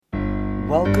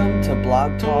Welcome to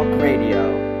Blog Talk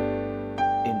Radio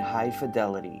in high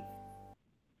fidelity.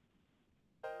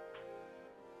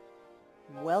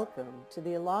 Welcome to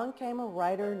the Along Came a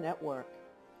Writer Network.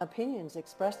 Opinions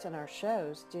expressed in our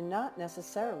shows do not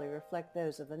necessarily reflect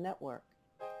those of the network.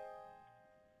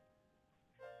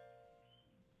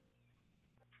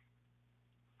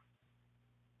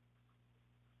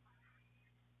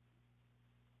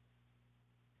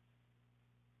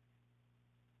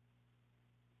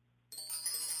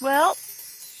 Well,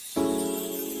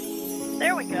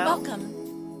 there we go.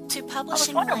 Welcome to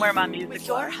Publishing wondering where my Laine music with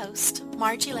your was. host,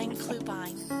 Marji Lane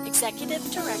Executive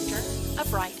Director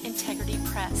of Right Integrity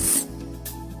Press.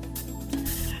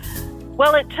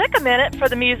 Well, it took a minute for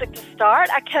the music to start.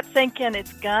 I kept thinking,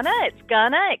 it's gonna,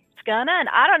 and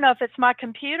I don't know if it's my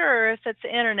computer or if it's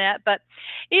the internet, but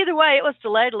either way, it was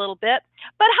delayed a little bit.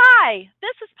 But hi,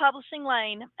 this is Publishing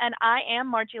Laine, and I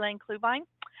am Marji Lane Klubine.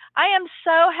 I am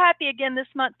so happy again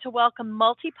this month to welcome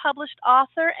multi-published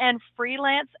author and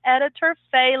freelance editor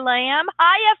Fay Lamb.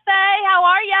 Hiya, Fay. How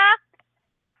are ya?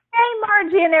 Hey,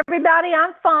 Marji and everybody.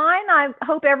 I'm fine. I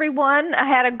hope everyone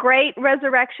had a great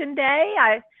Resurrection Day.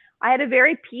 I had a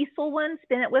very peaceful one,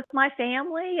 spent it with my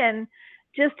family, and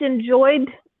just enjoyed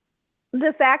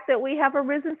the fact that we have a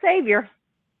risen Savior.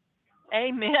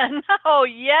 Amen. Oh,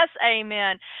 yes,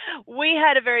 amen. We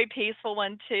had a very peaceful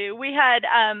one, too. We had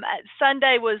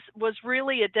Sunday was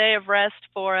really a day of rest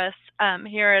for us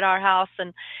here at our house,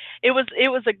 and it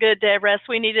was a good day of rest.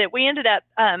 We needed it. We ended up,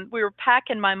 we were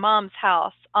packing my mom's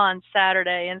house on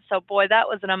Saturday, and so, boy, that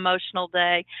was an emotional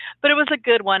day, but it was a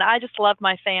good one. I just love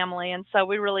my family, and so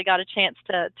we really got a chance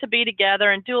to be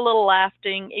together and do a little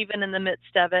laughing, even in the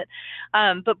midst of it.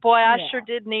 But, boy, I sure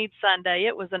did need Sunday.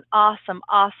 It was an awesome,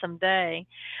 awesome day.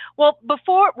 Well, we're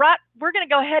going to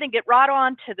go ahead and get right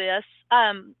on to this.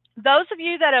 Those of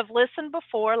you that have listened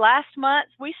before, last month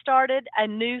we started a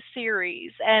new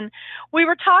series, and we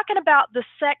were talking about the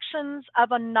sections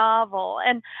of a novel.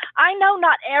 And I know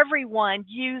not everyone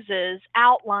uses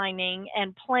outlining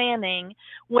and planning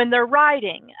when they're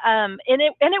writing, and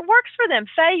it works for them.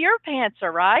 Fay, you're a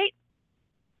pantser, right?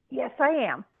 Yes, I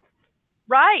am.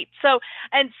 Right. So,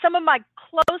 and some of my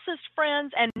closest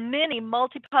friends and many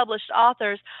multi-published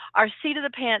authors are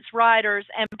seat-of-the-pants writers,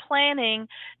 and planning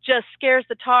just scares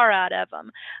the tar out of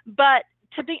them. But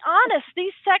to be honest,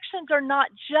 these sections are not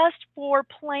just for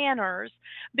planners,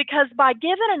 because by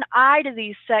giving an eye to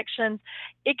these sections,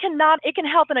 it can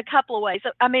help in a couple of ways.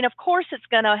 I mean, of course, it's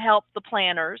going to help the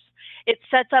planners. It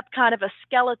sets up kind of a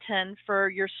skeleton for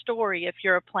your story if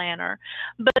you're a planner.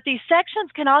 But these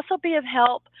sections can also be of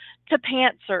help to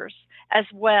pantsers as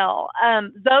well.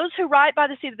 Those who write by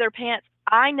the seat of their pants,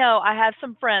 I know I have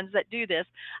some friends that do this.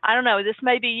 I don't know, this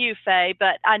may be you, Fay,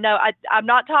 but I know I'm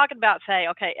not talking about Fay.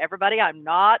 Okay, everybody, I'm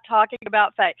not talking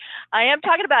about Fay. I am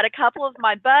talking about a couple of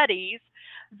my buddies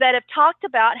that have talked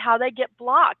about how they get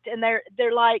blocked, and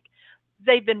they're like,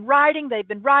 they've been writing,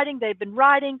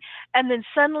 and then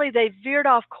suddenly they veered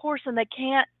off course and they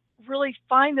can't really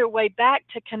find their way back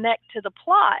to connect to the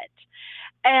plot.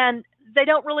 And they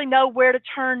don't really know where to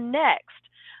turn next.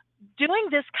 Doing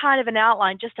this kind of an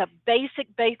outline, just a basic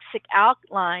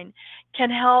outline,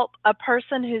 can help a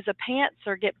person who's a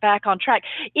pantser get back on track,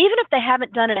 even if they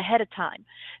haven't done it ahead of time.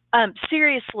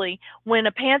 Seriously, when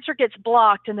a pantser gets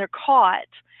blocked and they're caught,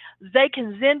 they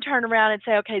can then turn around and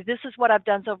say, okay, this is what I've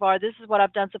done so far. This is what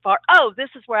I've done so far. Oh, this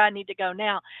is where I need to go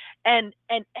now. And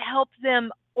help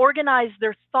them organize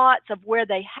their thoughts of where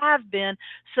they have been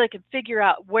so they can figure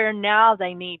out where now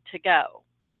they need to go.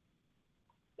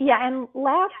 Yeah, and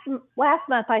last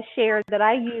month I shared that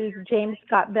I use James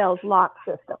Scott Bell's lock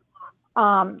system.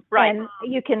 Right. And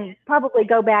you can probably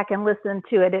go back and listen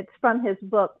to it. It's from his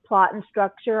book, Plot and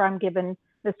Structure. I'm giving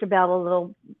Mr. Bell a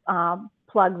little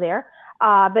plug there.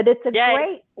 But it's a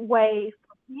great way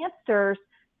for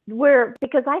pantsers,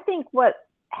 because I think what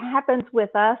happens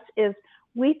with us is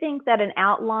we think that an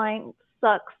outline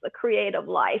sucks the creative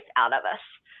life out of us.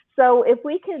 So if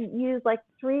we can use like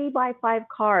 3x5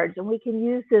 cards, and we can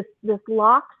use this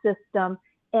lock system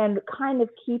and kind of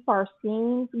keep our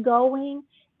scenes going,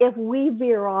 if we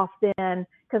veer off, then,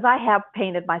 because I have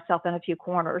painted myself in a few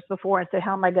corners before and said,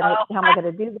 how am I going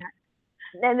to do that?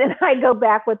 And then I go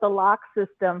back with the lock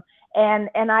system, and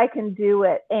I can do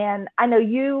it. And I know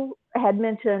you had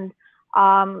mentioned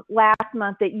last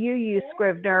month that you use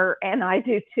Scrivener, and I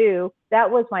do too. That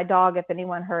was my dog, if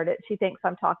anyone heard it. She thinks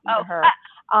I'm talking to her.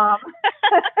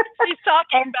 She's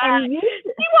talking back. She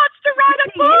wants to write a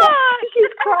book.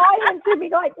 She's crying to me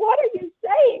like, what are you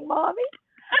saying, Mommy?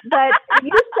 But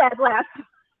you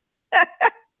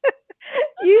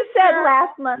said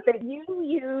last month that you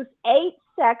use 8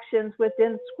 sections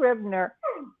within Scrivener.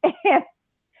 And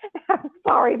I'm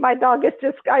sorry, my dog is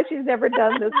just, she's never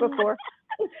done this before.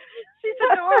 She's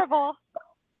adorable.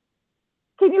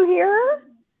 Can you hear her?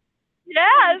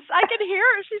 Yes, I can hear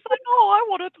her. She's like, oh, I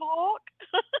want to talk.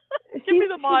 Give me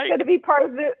the mic. She's going to be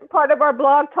part of our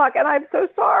blog talk, and I'm so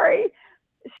sorry.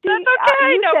 That's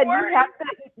okay. Don't worry.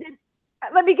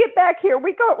 Let me get back here.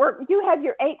 You have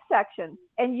your 8 sections,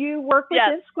 and you work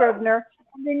within Scrivener.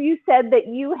 And then you said that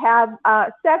you have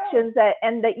sections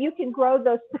and that you can grow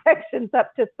those sections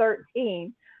up to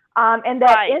 13. And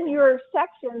that in your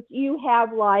sections, you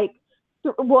have like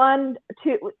 1,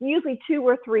 2, usually 2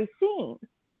 or 3 scenes.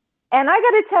 And I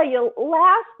got to tell you,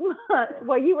 last month,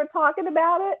 while you were talking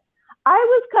about it, I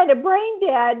was kind of brain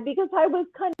dead because I was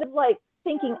kind of like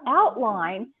thinking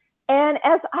outline. And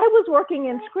as I was working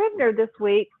in Scrivener this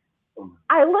week,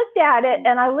 I looked at it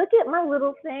and I look at my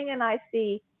little thing and I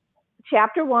see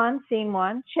chapter 1, scene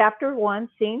 1, chapter 1,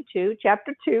 scene 2,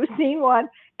 chapter 2, scene 1.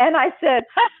 And I said,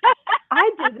 I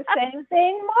do the same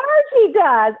thing Margie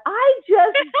does. I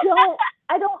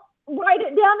don't write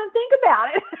it down and think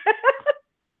about it.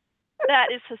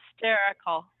 That is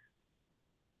hysterical.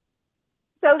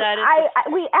 So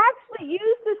we actually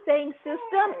use the same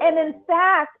system, and in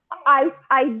fact,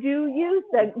 I do use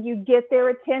you get their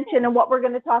attention, and what we're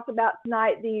going to talk about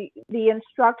tonight, the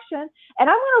instruction. And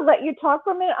I'm going to let you talk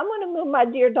for a minute. I'm going to move my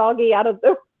dear doggie out of the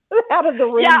room. Yeah, I'm going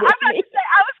to say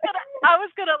I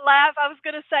was gonna laugh. I was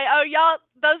gonna say, oh y'all,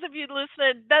 those of you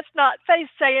listening, that's not Faye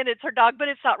saying it's her dog, but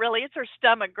it's not really. It's her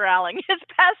stomach growling. It's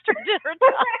past her dinner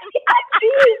time.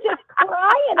 She's just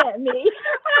crying at me.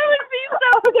 I would be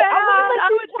so bad. I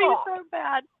would be so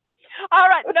bad. All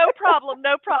right, no problem.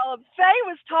 Faye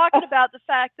was talking about the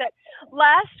fact that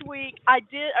last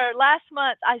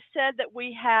month I said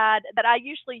that I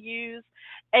usually use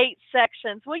 8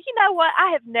 sections. Well, you know what?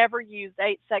 I have never used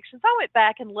 8 sections. I went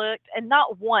back and looked, and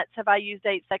not once have I used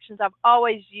 8 sections. I've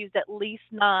always used at least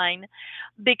 9,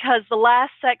 because the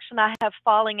last section I have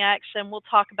falling action. We'll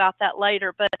talk about that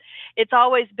later, but it's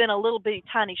always been a little bitty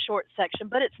tiny short section,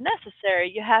 but it's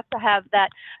necessary. You have to have that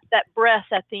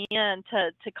breath at the end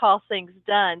to call things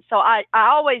done. So I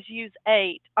always use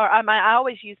 8, or I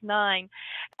always use 9.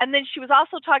 And then she was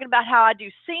also talking about how I do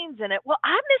scenes in it. Well,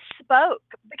 I misspoke,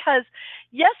 because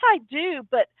yes, I do,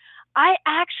 but I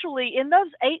actually, in those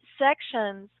 8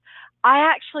 sections, I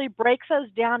actually break those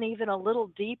down even a little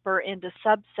deeper into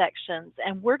subsections.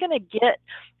 And we're going to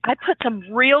I put some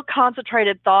real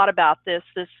concentrated thought about this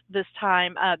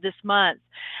time, this month.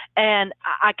 And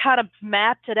I kind of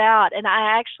mapped it out, and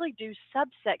I actually do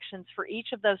subsections for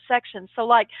each of those sections. So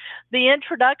like the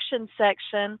introduction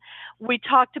section, we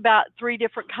talked about 3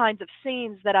 different kinds of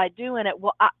scenes that I do in it.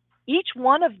 Well, each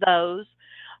one of those,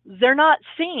 they're not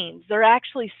scenes, they're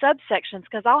actually subsections,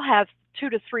 because I'll have 2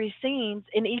 to 3 scenes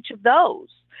in each of those.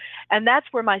 And that's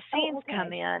where my scenes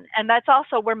come in. And that's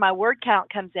also where my word count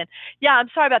comes in. Yeah, I'm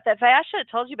sorry about that, Faye. I should have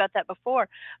told you about that before.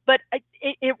 But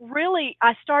it really,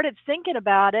 I started thinking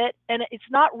about it, and it's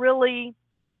not really,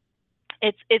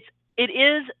 it's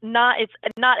not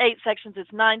 8 sections,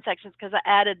 it's 9 sections, because I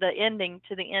added the ending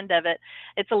to the end of it.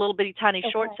 It's a little bitty tiny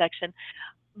short section.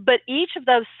 But each of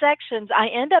those sections, I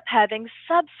end up having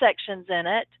subsections in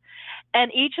it,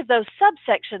 and each of those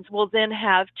subsections will then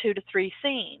have 2 to 3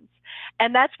 scenes.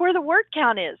 And that's where the word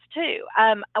count is too.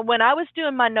 When I was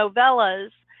doing my novellas,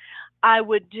 I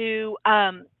would do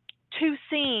 2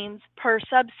 scenes per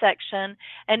subsection,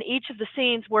 and each of the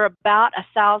scenes were about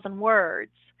 1,000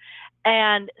 words.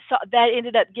 And so that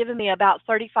ended up giving me about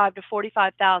 35 to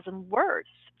 45,000 words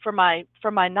for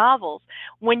my novels.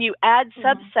 When you add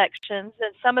subsections,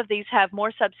 and some of these have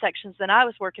more subsections than I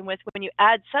was working with, when you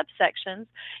add subsections,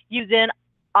 you then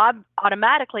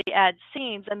automatically add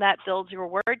scenes, and that builds your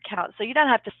word count. So you don't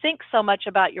have to think so much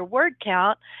about your word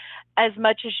count as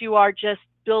much as you are just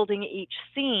building each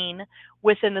scene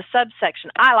within the subsection.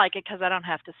 I like it because I don't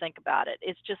have to think about it.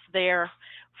 It's just there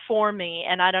for me,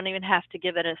 and I don't even have to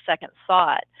give it a second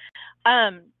thought.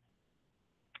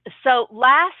 So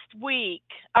last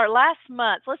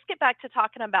month, let's get back to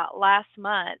talking about last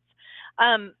month.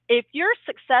 If you're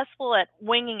successful at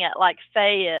winging it like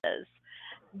Faye is,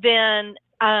 then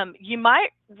you might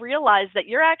realize that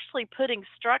you're actually putting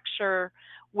structure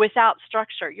without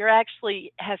structure. You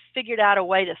actually have figured out a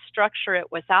way to structure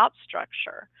it without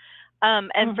structure.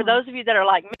 And for those of you that are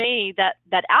like me,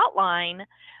 that outline,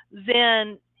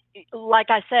 then like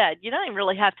I said, you don't even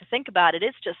really have to think about it.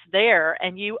 It's just there,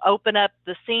 and you open up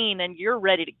the scene and you're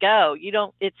ready to go.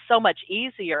 It's so much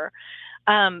easier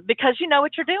because you know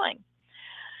what you're doing.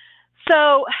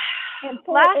 So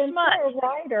last month, for a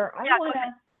writer,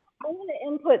 I want to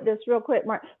input this real quick,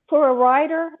 Mark. For a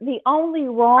writer, the only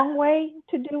wrong way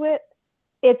to do it,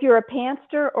 if you're a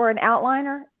pantser or an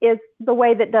outliner, is the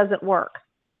way that doesn't work.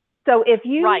 So if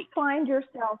you find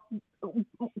yourself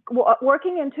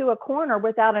working into a corner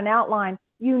without an outline,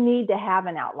 you need to have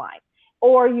an outline,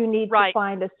 or you need to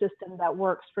find a system that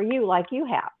works for you, like you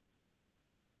have.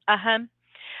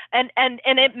 And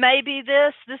it may be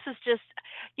this is just,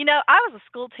 you know, I was a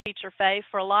school teacher, Faye,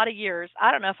 for a lot of years.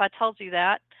 I don't know if I told you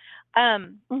that. I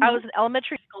was an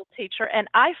elementary school teacher, and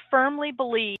I firmly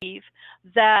believe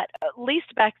that, at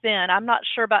least back then, I'm not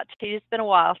sure about, it's been a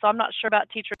while, so I'm not sure about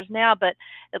teachers now, but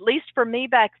at least for me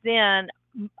back then,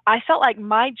 I felt like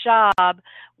my job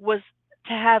was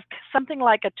to have something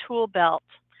like a tool belt.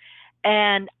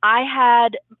 And I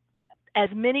had as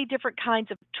many different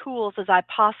kinds of tools as I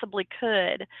possibly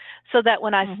could, so that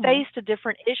when I faced a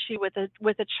different issue with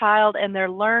a child and their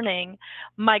learning,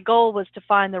 my goal was to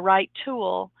find the right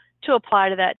tool to apply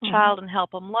to that child and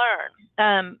help them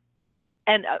learn.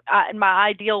 And my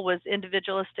ideal was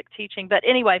individualistic teaching. But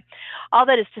anyway, all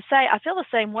that is to say, I feel the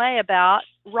same way about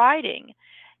writing.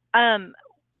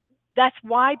 That's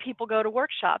why people go to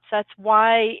workshops. That's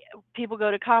why people go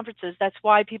to conferences. That's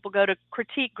why people go to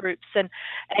critique groups and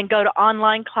go to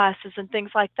online classes and things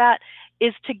like that,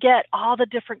 is to get all the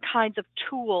different kinds of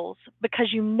tools,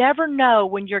 because you never know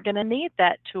when you're going to need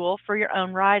that tool for your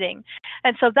own writing.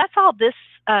 And so that's all this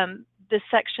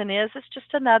section is. It's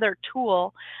just another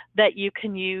tool that you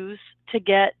can use to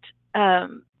get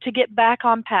back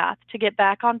on path, to get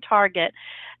back on target,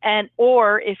 and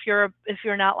or if you're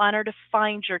an outliner, to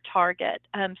find your target,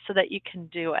 so that you can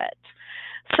do it.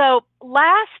 So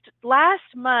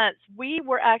last month we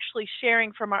were actually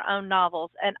sharing from our own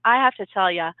novels, and I have to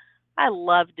tell you, I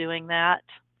love doing that.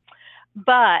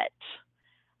 But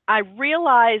I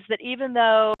realized that even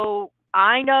though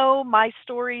I know my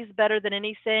stories better than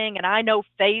anything, and I know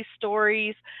Faye's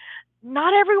stories,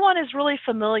 not everyone is really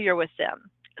familiar with them.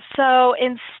 So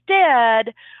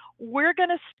instead, we're going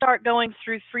to start going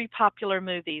through 3 popular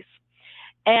movies.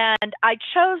 And I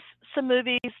chose some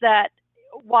movies that,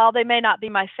 while they may not be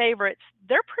my favorites,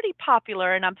 they're pretty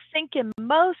popular. And I'm thinking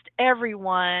most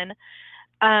everyone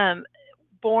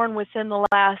born within the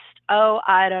last,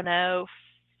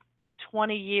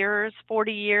 20 years,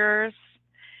 40 years,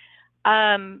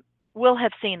 will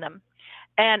have seen them.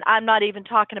 And I'm not even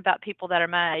talking about people that are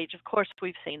my age. Of course,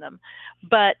 we've seen them.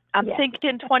 But I'm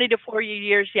thinking 20 to 40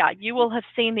 years, you will have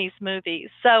seen these movies.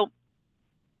 So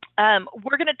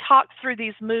we're going to talk through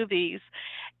these movies,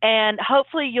 and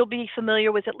hopefully you'll be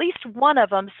familiar with at least one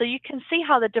of them, so you can see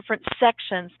how the different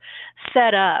sections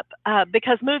set up,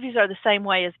 because movies are the same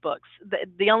way as books.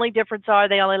 The only difference are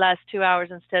they only last 2 hours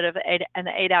instead of an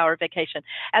 8-hour vacation.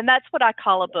 And that's what I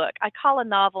call a book. I call a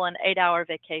novel an 8-hour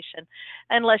vacation,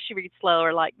 unless you read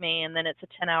slower like me, and then it's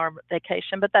a 10-hour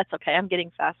vacation, but that's okay. I'm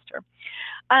getting faster.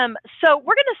 So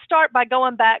we're going to start by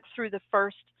going back through the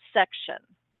first section.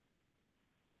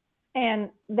 And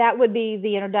that would be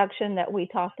the introduction that we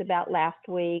talked about last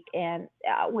week. And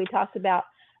we talked about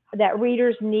that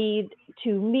readers need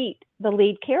to meet the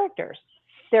lead characters.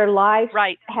 Their lives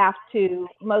have to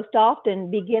most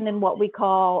often begin in what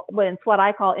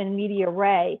I call in media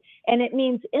res. And it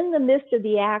means in the midst of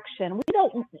the action. We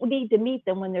don't need to meet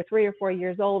them when they're 3 or 4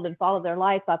 years old and follow their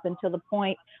life up until the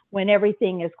point when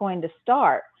everything is going to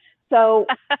start. So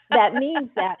that means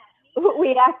that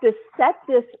we have to set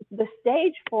the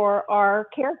stage for our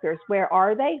characters. Where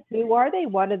are they? Who are they?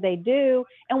 What do they do?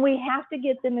 And we have to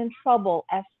get them in trouble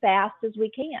as fast as we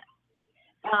can.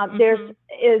 There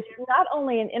is not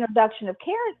only an introduction of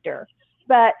character,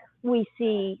 but we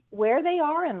see where they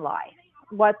are in life,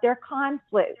 what their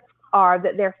conflicts are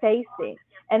that they're facing.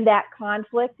 And that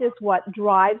conflict is what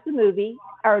drives the movie,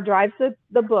 or drives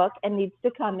the book, and needs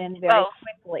to come in very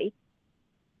quickly.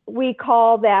 We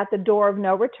call that the door of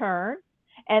no return.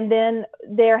 And then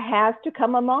there has to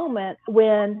come a moment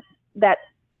when that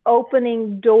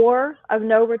opening door of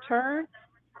no return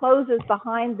closes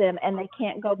behind them and they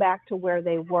can't go back to where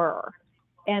they were.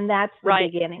 And that's the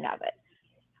beginning of it.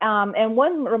 And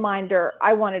one reminder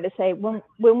I wanted to say, when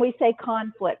we say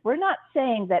conflict, we're not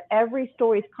saying that every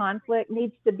story's conflict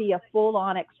needs to be a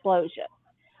full-on explosion.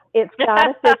 It's got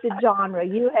to fit the genre.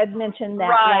 You had mentioned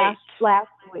that last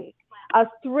week. A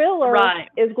thriller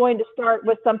is going to start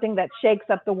with something that shakes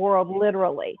up the world,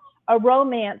 literally. A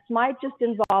romance might just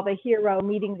involve a hero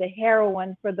meeting the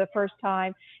heroine for the first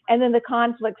time, and then the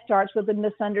conflict starts with a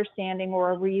misunderstanding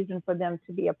or a reason for them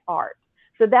to be apart.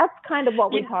 So that's kind of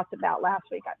what we talked about last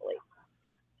week, I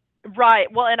believe. Right.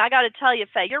 Well, and I got to tell you,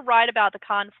 Faye, you're right about the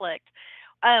conflict.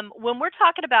 when we're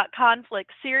talking about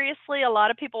conflict, seriously, a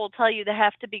lot of people will tell you there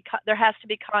has to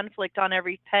be conflict on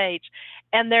every page,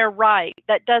 and they're right.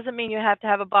 That doesn't mean you have to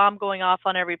have a bomb going off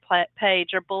on every page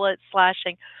or bullets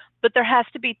slashing, but there has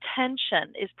to be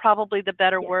tension. Is probably the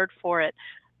better word for it.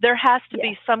 There has to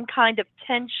be some kind of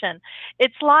tension.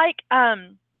 It's like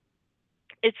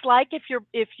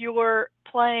if you're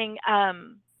playing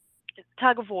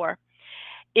tug of war.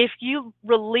 If you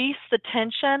release the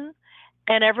tension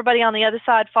and everybody on the other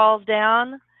side falls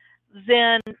down,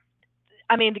 then,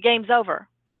 I mean, the game's over.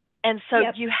 And so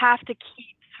you have to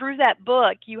keep, through that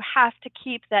book, you have to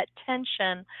keep that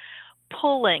tension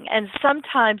pulling. And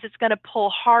sometimes it's going to pull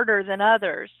harder than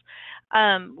others.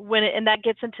 And that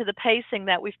gets into the pacing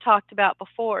that we've talked about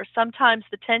before. Sometimes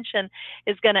the tension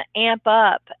is going to amp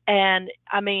up, and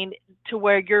I mean, to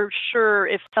where you're sure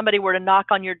if somebody were to knock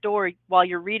on your door while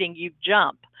you're reading, you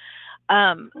jump.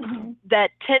 That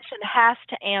tension has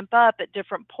to amp up at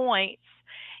different points,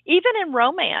 even in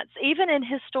romance, even in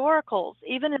historicals,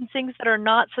 even in things that are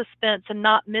not suspense and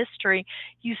not mystery.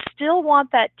 You still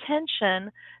want that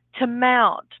tension to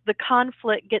mount. The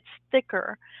conflict gets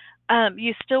thicker.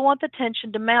 You still want the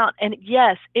tension to mount. And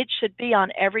yes, it should be on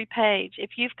every page.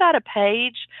 If you've got a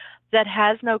page that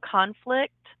has no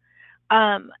conflict,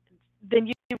 then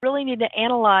you really need to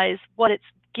analyze what it's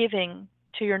giving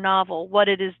to your novel, what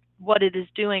it is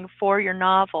doing for your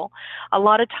novel. A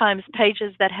lot of times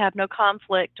pages that have no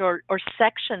conflict, or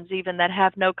sections even that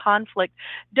have no conflict,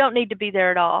 don't need to be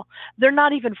there at all. They're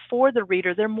not even for the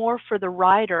reader, they're more for the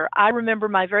writer. I remember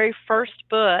my very first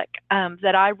book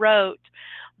that I wrote,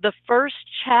 the first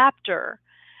chapter,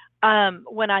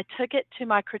 when I took it to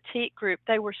my critique group,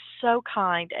 they were so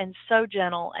kind and so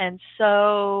gentle and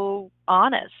so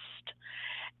honest.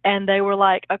 And they were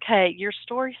like, okay, your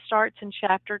story starts in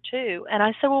chapter 2. And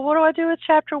I said, well, what do I do with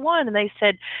chapter 1? And they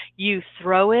said, you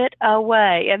throw it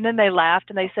away. And then they laughed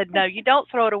and they said, no, you don't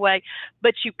throw it away,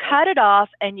 but you cut it off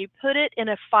and you put it in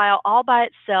a file all by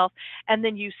itself. And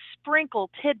then you sprinkle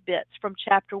tidbits from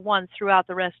chapter 1 throughout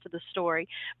the rest of the story,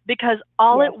 because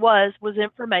all it was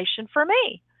information for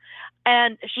me.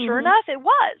 And sure enough, it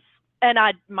was. And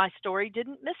my story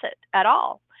didn't miss it at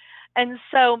all. And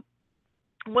so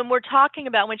when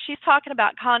she's talking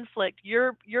about conflict,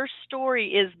 your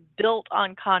story is built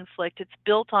on conflict. It's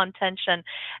built on tension,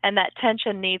 and that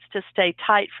tension needs to stay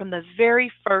tight from the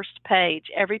very first page.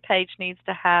 Every page needs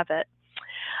to have it.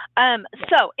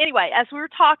 So anyway, as we were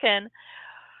talking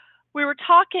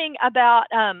about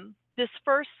this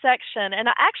first section, and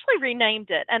I actually renamed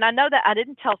it. And I know that I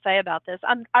didn't tell Fay about this.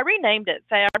 I renamed it,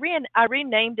 Fay. I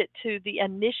renamed it to the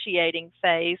initiating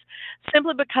phase,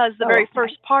 simply because the very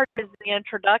first part is the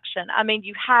introduction. I mean,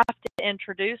 you have to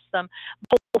introduce them.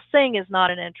 The whole thing is not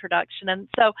an introduction. And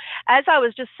so, as I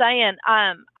was just saying,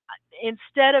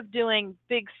 instead of doing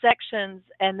big sections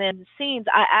and then scenes,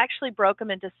 I actually broke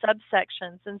them into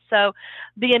subsections. And so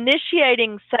the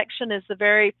initiating section is the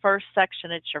very first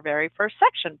section. It's your very first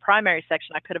section, primary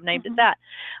section. I could have named it that.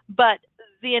 But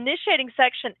the initiating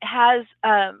section has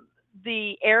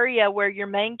the area where your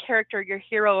main character, your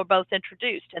hero, are both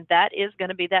introduced. And that is going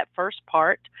to be that first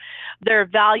part. Their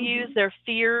values, their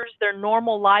fears, their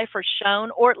normal life are shown,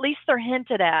 or at least they're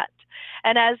hinted at.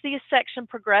 And as the section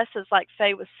progresses, like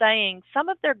Fay was saying, some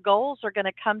of their goals are going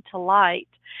to come to light.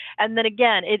 And then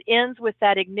again, it ends with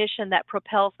that ignition that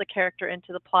propels the character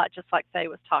into the plot, just like Fay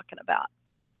was talking about.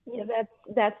 Yeah,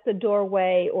 that's the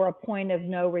doorway, or a point of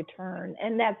no return.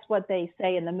 And that's what they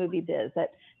say in the movie biz,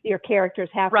 that your characters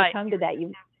have to come to that.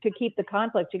 To keep the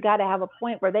conflict, you got to have a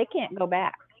point where they can't go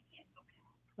back.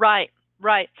 Right.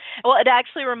 Well, it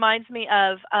actually reminds me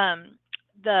of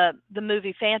the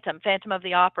movie Phantom of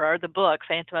the Opera, or the book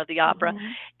Phantom of the Opera,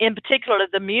 in particular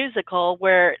the musical,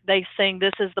 where they sing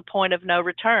 "This is the point of no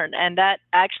return," and that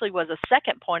actually was a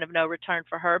second point of no return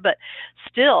for her. But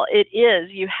still, it is.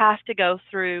 You have to go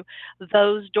through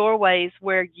those doorways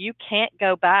where you can't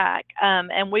go back.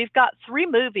 And we've got 3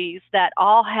 movies that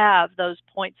all have those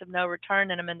points of no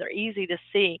return in them, and they're easy to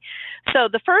see. So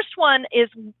the first one is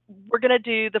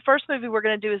the first movie we're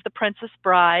going to do is The Princess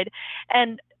Bride,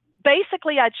 and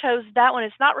basically, I chose that one.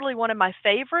 It's not really one of my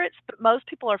favorites, but most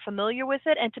people are familiar with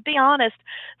it. And to be honest,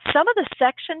 some of the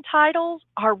section titles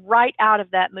are right out of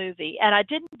that movie. And I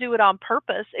didn't do it on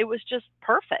purpose. It was just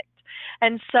perfect.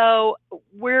 And so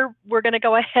we're going to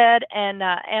go ahead and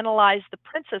analyze The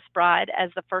Princess Bride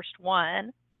as the first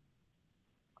one.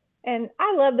 And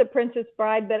I love The Princess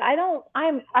Bride, but I'm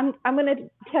going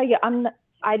to tell you,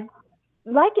 I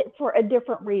like it for a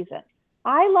different reason.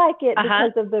 I like it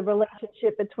because of the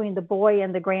relationship between the boy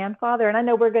and the grandfather. And I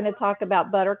know we're going to talk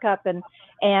about Buttercup and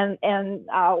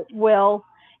Will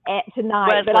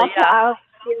tonight. Wesley,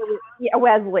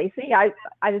 Wesley. See, I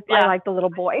like the little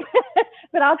boy,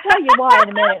 but I'll tell you why in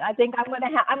a minute. I think I'm gonna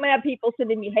have people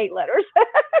sending me hate letters.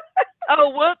 Oh,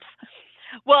 whoops.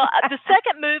 Well, the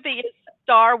second movie is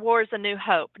Star Wars: A New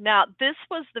Hope. Now, this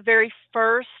was the very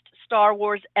first Star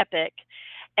Wars epic,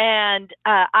 and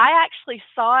I actually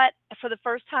saw it for the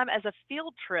first time as a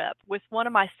field trip with one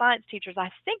of my science teachers. I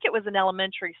think it was in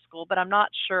elementary school, but I'm not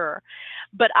sure.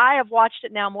 But I have watched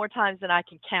it now more times than I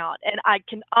can count, and I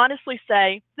can honestly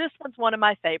say this one's one of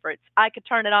my favorites. I could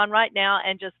turn it on right now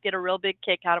and just get a real big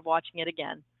kick out of watching it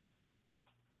again.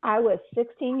 I was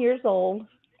 16 years old,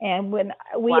 and when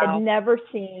we had never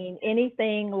seen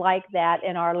anything like that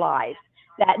in our lives.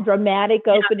 That dramatic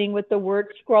opening with the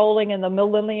word scrolling and the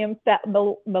millennium.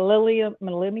 Millennium.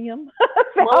 Easy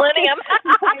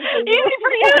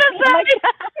for you to say.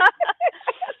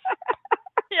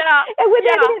 Yeah. And when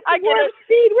yeah, they get warp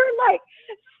speed,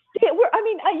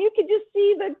 you could just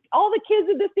see all the kids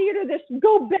in the theater just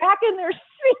go back in their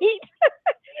seat.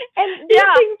 And these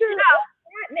things are like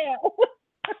that now.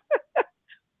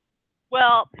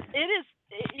 Well,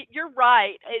 you're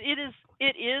right. It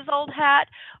is old hat,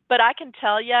 but I can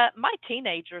tell you, my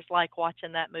teenagers like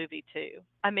watching that movie too.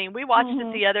 I mean, we watched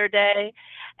it the other day,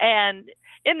 and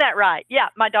isn't that right? Yeah,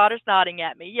 my daughter's nodding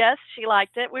at me. Yes, she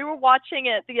liked it. We were watching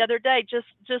it the other day just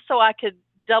so I could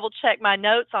double check my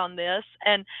notes on this,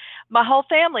 and my whole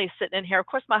family is sitting in here. Of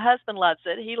course, my husband loves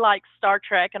it. He likes Star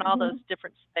Trek and all those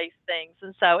different space things,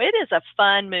 and so it is a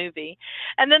fun movie.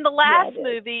 And then the last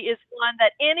movie is one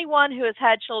that anyone who has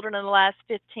had children in the last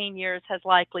 15 years has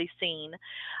likely seen,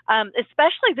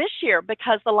 especially this year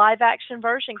because the live action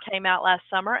version came out last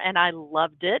summer, and I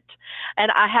loved it. And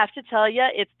I have to tell you,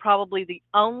 it's probably the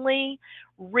only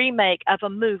remake of a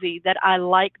movie that I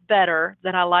like better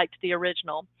than I liked the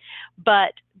original.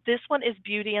 But this one is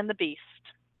Beauty and the Beast.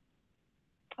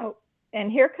 Oh,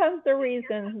 and here comes the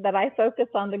reason that I focus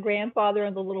on the grandfather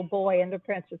and the little boy and the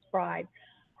Princess Bride.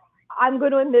 I'm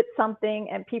going to admit something,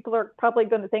 and people are probably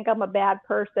going to think I'm a bad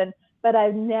person, but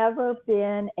I've never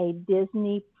been a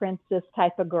Disney princess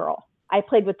type of girl. I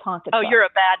played with Tonka. Oh, you're a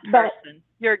bad person.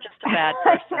 You're just a bad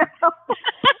person.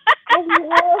 I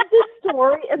love the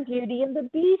story of Beauty and the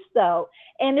Beast, though.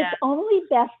 And it's only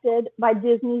bested by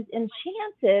Disney's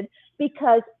Enchanted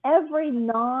because every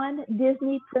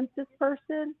non-Disney princess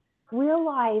person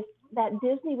realized that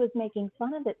Disney was making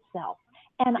fun of itself.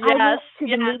 And I went to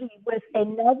the movie with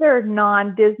another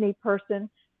non-Disney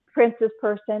princess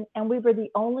person, and we were the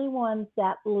only ones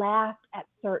that laughed at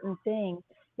certain things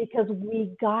because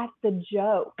we got the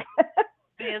joke.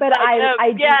 But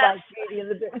I do like Beauty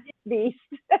and the Beast.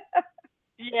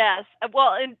 Yes.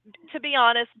 Well, and to be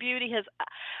honest, Beauty has,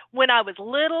 when I was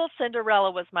little, Cinderella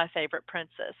was my favorite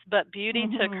princess, but Beauty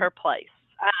took her place.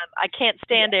 I can't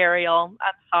stand Ariel.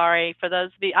 I'm sorry for those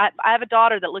of you. I have a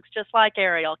daughter that looks just like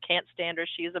Ariel. Can't stand her.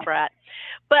 She's a brat.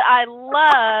 But I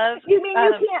love. You mean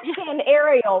you can't stand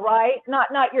Ariel, right? Not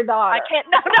your daughter. I can't.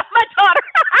 No, not my daughter.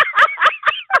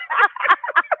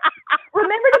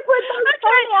 Remember to put those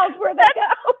pronouns where they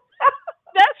go.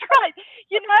 That's right.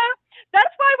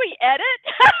 That's why we edit.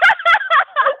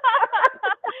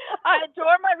 I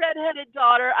adore my redheaded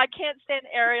daughter. I can't stand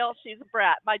Ariel. She's a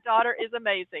brat. My daughter is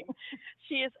amazing.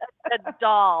 She is a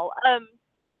doll.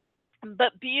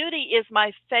 But Beauty is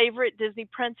my favorite Disney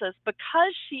princess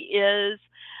because she is,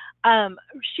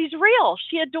 she's real.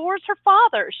 She adores her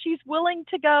father. She's willing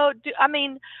to go do,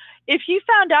 if you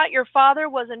found out your father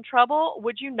was in trouble,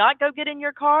 would you not go get in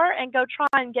your car and go try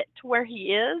and get to where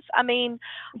he is?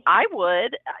 I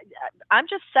would. I'm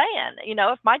just saying,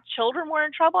 if my children were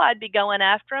in trouble, I'd be going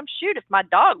after them. Shoot, if my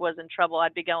dog was in trouble,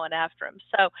 I'd be going after him.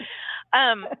 So,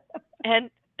 and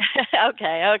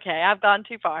okay, I've gone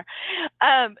too far.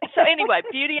 So anyway,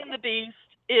 Beauty and the Beast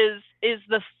is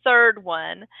the third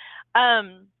one.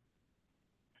 And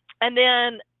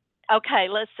then, okay,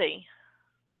 let's see.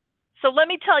 So let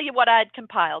me tell you what I had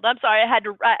compiled. I'm sorry,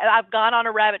 I've gone on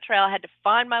a rabbit trail. I had to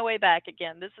find my way back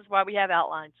again. This is why we have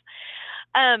outlines.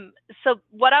 So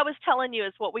what I was telling you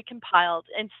is what we compiled.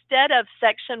 Instead of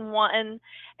section 1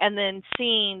 and then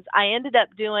scenes, I ended up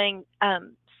doing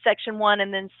section 1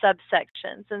 and then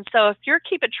subsections. And so if you're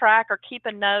keeping track or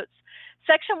keeping notes,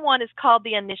 section 1 is called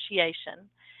the initiation.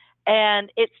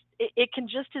 And it can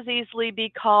just as easily be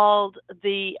called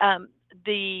the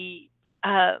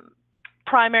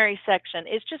primary section.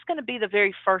 It's just going to be the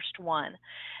very first one,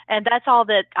 and that's all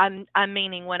that I'm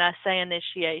meaning when I say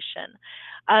initiation.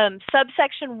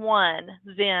 Subsection 1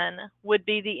 then would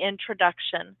be the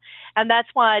introduction, and that's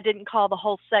why I didn't call the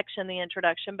whole section the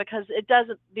introduction, because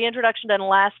the introduction doesn't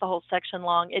last the whole section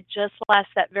long. It just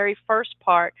lasts that very first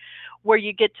part where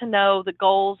you get to know the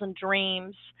goals and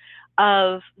dreams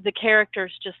of the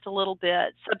characters just a little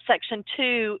bit. Subsection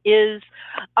 2 is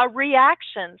a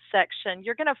reaction section.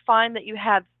 You're going to find that you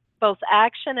have both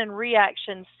action and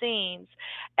reaction scenes.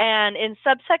 And in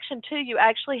subsection 2, you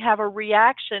actually have a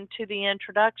reaction to the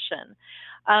introduction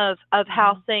of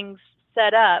how things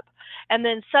set up. And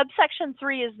then subsection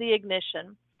 3 is the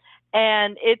ignition.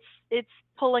 And it's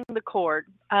pulling the cord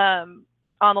on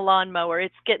the lawnmower.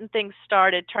 It's getting things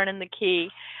started, turning the key.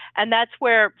 And that's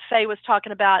where Fay was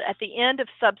talking about at the end of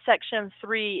subsection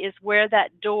 3 is where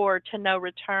that door to no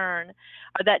return,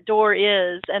 or that door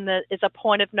is, and is a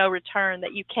point of no return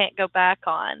that you can't go back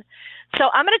on. So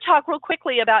I'm going to talk real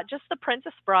quickly about just the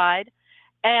Princess Bride,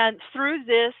 and through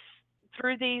these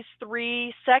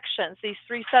 3 sections, these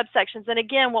 3 subsections. And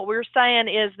again, what we're saying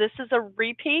is this is a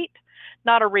repeat,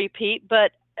 not a repeat,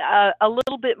 but a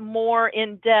little bit more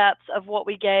in depth of what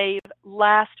we gave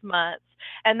last month.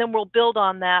 And then we'll build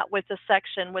on that with the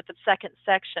second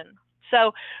section.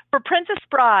 So for Princess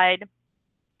Bride,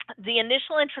 the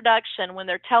initial introduction, when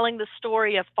they're telling the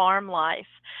story of farm life,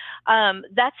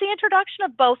 that's the introduction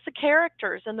of both the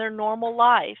characters in their normal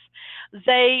life.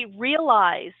 They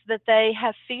realize that they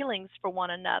have feelings for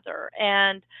one another,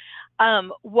 and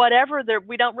whatever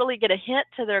we don't really get a hint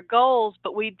to their goals,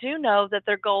 but we do know that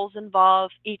their goals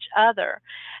involve each other.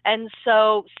 And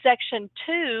so section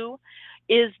 2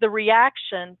 is the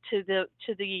reaction to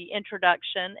the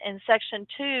introduction. In section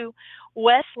 2,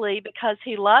 Wesley, because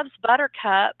he loves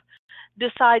Buttercup,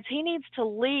 decides he needs to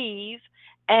leave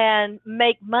and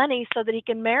make money so that he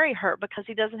can marry her, because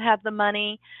he doesn't have the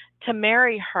money to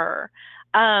marry her.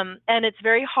 And it's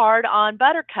very hard on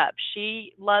Buttercup.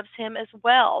 She loves him as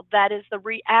well. That is the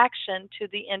reaction to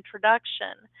the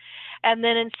introduction. And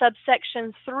then in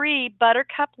subsection 3,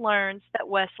 Buttercup learns that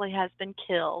Wesley has been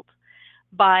killed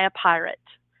by a pirate.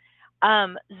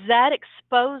 That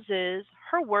exposes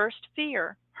her worst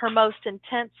fear, her most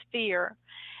intense fear.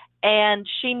 And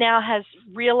she now has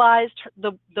realized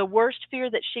the worst fear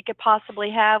that she could possibly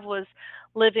have was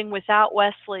living without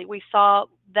Wesley. We saw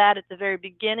that at the very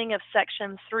beginning of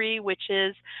section 3, which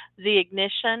is the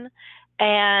ignition.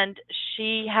 And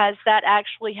she has that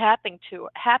actually happening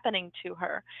to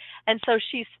her. And so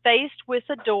she's faced with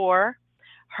a door.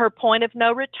 Her point of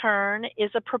no return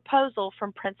is a proposal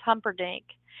from Prince Humperdinck,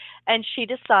 and she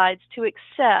decides to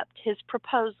accept his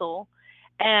proposal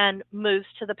and moves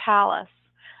to the palace.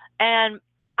 And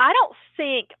I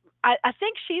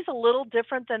think she's a little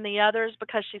different than the others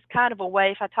because she's kind of a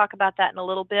waif. I talk about that in a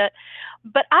little bit.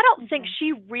 But I don't think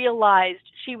she realized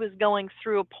she was going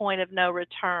through a point of no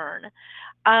return.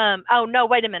 Oh, no,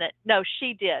 wait a minute. No,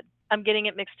 she did. I'm getting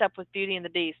it mixed up with Beauty and the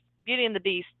Beast. Beauty and the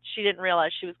Beast, she didn't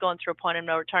realize she was going through a point of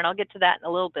no return. I'll get to that in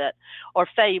a little bit, or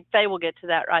Fay will get to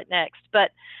that right next. But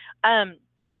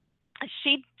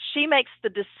she makes the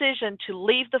decision to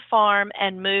leave the farm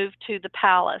and move to the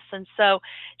palace, and so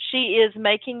she is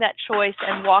making that choice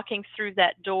and walking through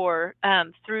that door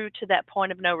through to that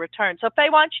point of no return. So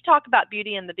Fay, why don't you talk about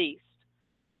Beauty and the Beast?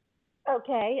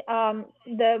 Okay,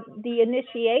 the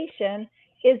initiation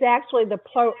is actually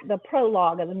the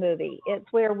prologue of the movie.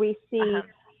 It's where we see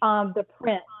the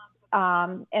prince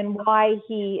and why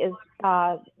he is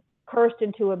cursed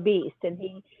into a beast, and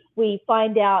we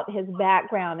find out his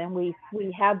background, and we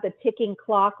have the ticking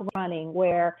clock running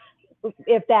where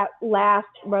if that last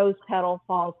rose petal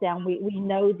falls down, we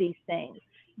know these things.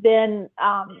 Then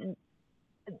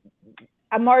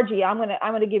Margie, I'm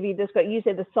gonna give you this, but you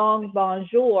said the song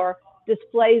Bonjour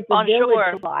displays the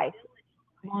village life.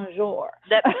 Bonjour.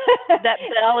 That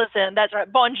bell is in. That's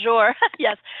right. Bonjour.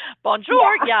 Yes.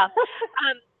 Bonjour. Yeah.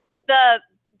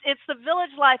 It's the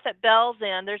village life that Belle's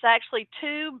in. There's actually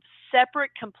 2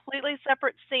 completely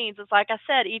separate scenes. It's like I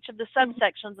said, each of the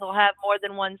subsections will have more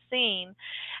than one scene.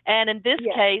 And in this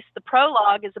case, the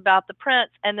prologue is about the prince,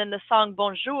 and then the song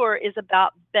Bonjour is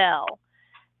about Belle.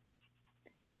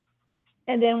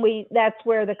 And then that's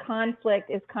where the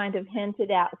conflict is kind of hinted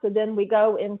at. So then we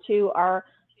go into our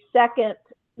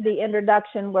the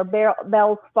introduction where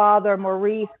Belle's father,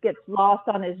 Maurice, gets lost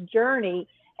on his journey.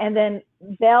 And then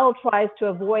Belle tries to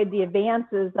avoid the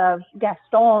advances of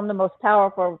Gaston, the most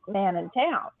powerful man in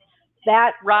town.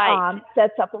 That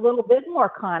sets up a little bit more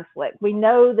conflict. We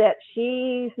know that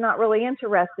she's not really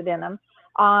interested in him.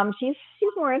 She's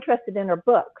more interested in her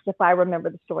books, if I remember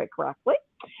the story correctly.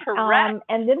 Correct.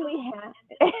 And then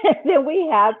we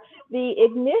have the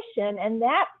ignition, and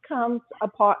that comes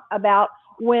about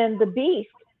when the beast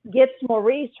gets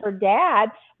Maurice. Her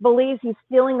dad believes he's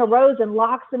stealing a rose and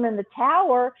locks him in the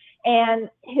tower, and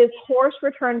his horse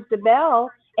returns to Belle,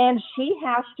 and she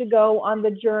has to go on the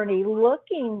journey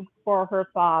looking for her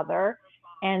father.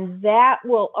 And that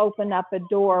will open up a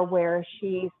door where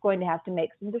she's going to have to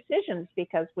make some decisions,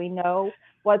 because we know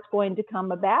what's going to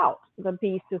come about. The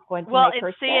beast is going to make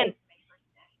her stay.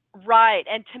 Right.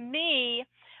 And to me,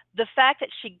 the fact that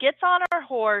she gets on her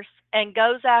horse and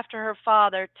goes after her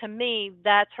father, to me,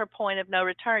 that's her point of no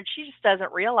return. She just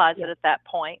doesn't realize it at that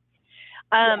point.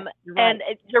 Yes, you're right. And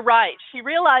you're right. She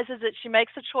realizes that she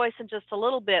makes a choice in just a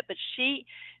little bit, but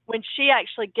when she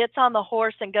actually gets on the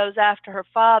horse and goes after her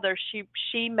father,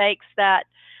 she makes that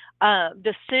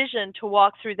decision to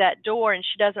walk through that door, and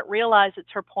she doesn't realize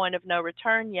it's her point of no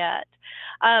return yet.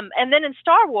 And then in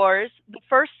Star Wars, the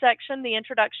first section, the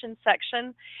introduction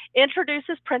section,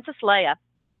 introduces Princess Leia.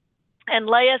 And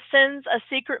Leia sends a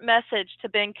secret message to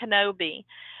Ben Kenobi.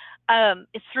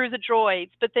 It's through the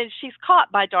droids, but then she's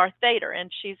caught by Darth Vader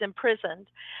and she's imprisoned.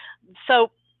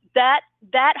 So that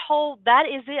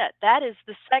is it. That is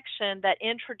the section that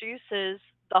introduces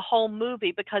the whole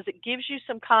movie, because it gives you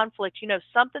some conflict. You know,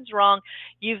 something's wrong.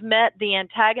 You've met the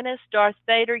antagonist, Darth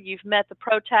Vader. You've met the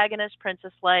protagonist,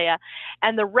 Princess Leia.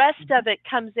 And the rest of it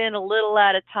comes in a little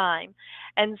at a time.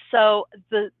 And so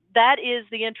that is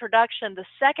the introduction. The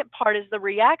second part is the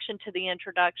reaction to the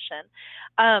introduction.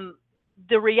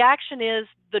 The reaction is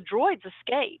the droids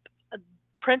escape.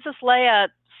 Princess Leia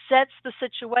sets the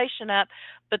situation up,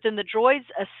 but then the droids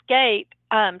escape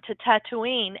to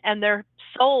Tatooine, and they're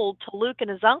sold to Luke and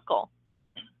his uncle.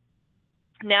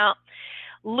 Now,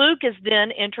 Luke is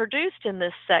then introduced in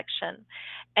this section,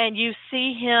 and you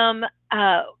see him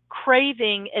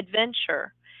craving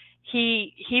adventure.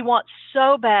 He wants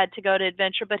so bad to go to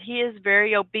adventure, but he is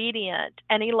very obedient,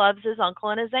 and he loves his uncle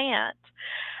and his aunt.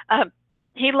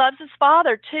 He loves his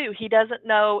father, too. He doesn't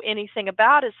know anything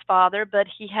about his father, but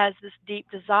he has this deep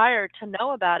desire to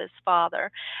know about his father.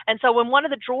 And so when one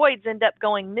of the droids end up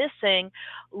going missing,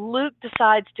 Luke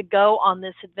decides to go on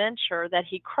this adventure that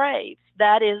he craves.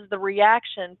 That is the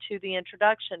reaction to the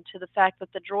introduction, to the fact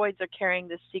that the droids are carrying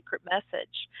this secret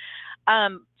message.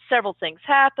 Several things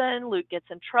happen. Luke gets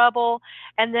in trouble.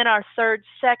 And then our third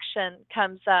section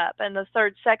comes up, and the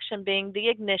third section being the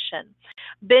ignition.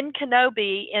 Ben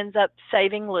Kenobi ends up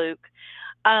saving Luke,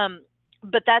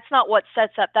 but that's not what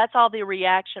sets up. That's all the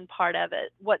reaction part of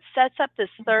it. What sets up this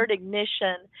third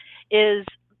ignition is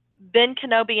Ben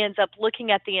Kenobi ends up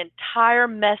looking at the entire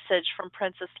message from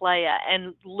Princess Leia,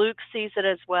 and Luke sees it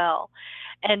as well.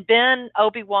 And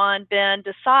Obi-Wan Ben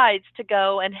decides to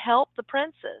go and help the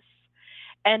princess.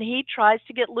 And he tries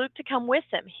to get Luke to come with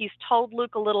him. He's told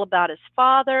Luke a little about his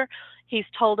father. He's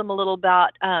told him a little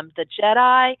about the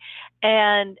Jedi.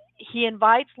 And he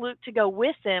invites Luke to go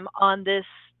with him on this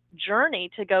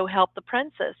journey to go help the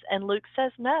princess. And Luke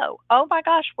says no. Oh my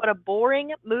gosh, what a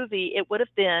boring movie it would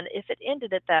have been if it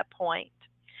ended at that point.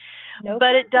 No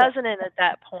but conflict. It doesn't end at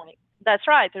that point. That's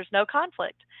right. There's no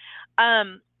conflict.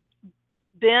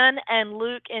 Ben and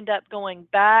Luke end up going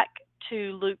back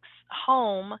to Luke's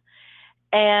home,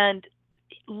 and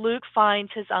Luke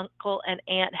finds his uncle and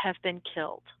aunt have been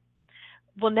killed.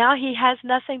 Well, now he has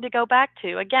nothing to go back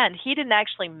to. Again, he didn't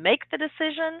actually make the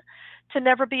decision to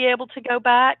never be able to go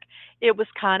back. It was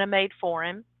kind of made for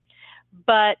him.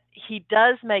 But he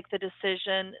does make the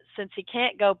decision, since he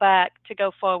can't go back, to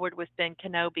go forward with Ben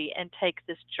Kenobi and take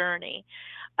this journey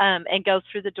and go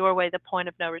through the doorway, the point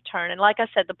of no return. And like I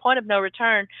said, the point of no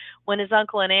return, when his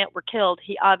uncle and aunt were killed,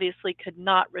 he obviously could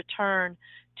not return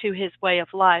to his way of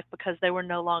life because they were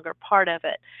no longer part of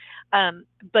it.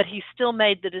 But he still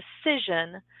made the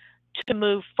decision to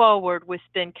move forward with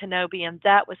Ben Kenobi, and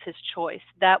that was his choice.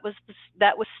 That was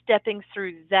stepping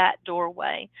through that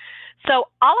doorway. So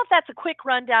all of that's a quick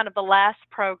rundown of the last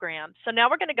program. So now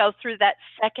we're going to go through that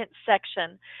second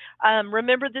section.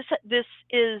 Remember, this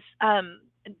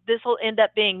will end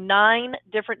up being 9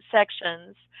 different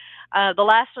sections. The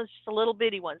last one's just a little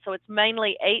bitty one, so it's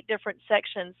mainly 8 different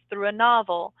sections through a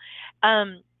novel.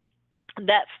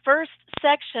 That first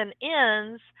section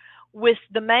ends with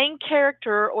the main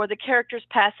character or the characters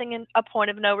passing in a point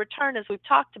of no return, as we've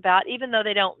talked about, even though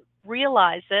they don't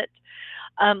realize it.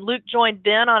 Luke joined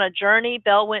Ben on a journey.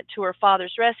 Belle went to her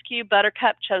father's rescue.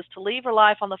 Buttercup chose to leave her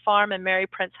life on the farm and marry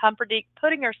Prince Humperdinck,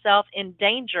 putting herself in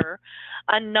danger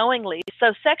unknowingly.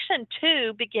 So section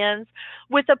 2 begins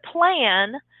with a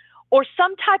plan or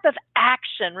some type of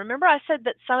action. Remember, I said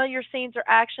that some of your scenes are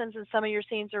actions and some of your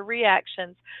scenes are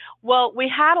reactions. Well, we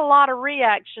had a lot of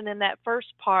reaction in that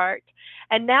first part,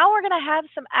 and now we're going to have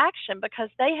some action because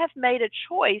they have made a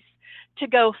choice to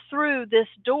go through this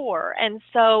door. And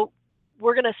so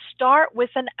we're going to start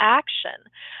with an action.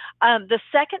 The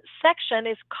second section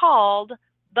is called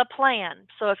the plan.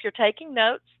 So if you're taking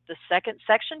notes, the second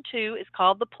section 2 is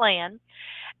called the plan.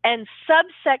 And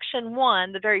subsection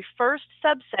 1, the very first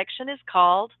subsection, is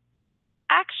called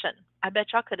action. I bet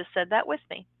y'all could have said that with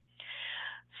me.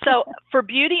 So for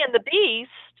Beauty and the Beast,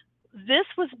 this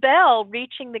was Belle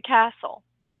reaching the castle.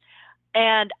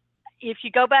 And if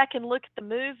you go back and look at the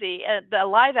movie, the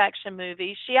live action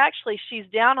movie, she's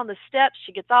down on the steps,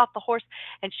 she gets off the horse,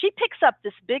 and she picks up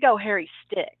this big old hairy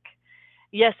stick.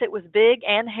 Yes, it was big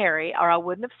and hairy, or I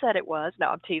wouldn't have said it was. No,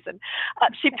 I'm teasing.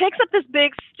 She picks up this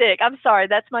big stick. I'm sorry,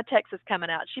 that's my Texas coming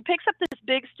out. She picks up this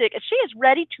big stick, and she is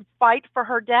ready to fight for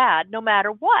her dad no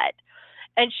matter what.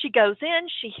 And she goes in,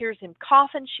 she hears him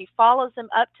coughing, she follows him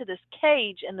up to this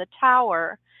cage in the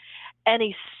tower, and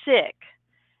he's sick.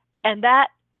 And that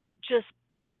just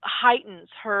heightens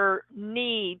her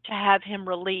need to have him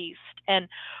released and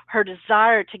her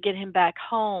desire to get him back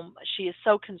home. She is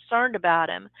so concerned about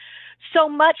him, so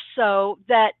much so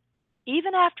that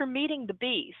even after meeting the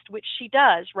Beast, which she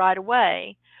does right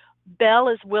away, Belle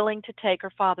is willing to take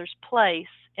her father's place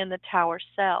in the tower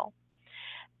cell.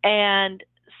 And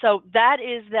so that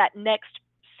is that next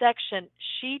section.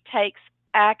 She takes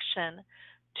action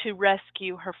to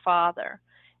rescue her father.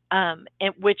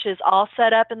 Which is all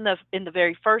set up in the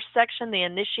very first section, the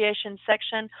initiation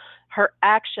section. Her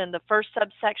action, the first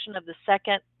subsection of the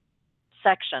second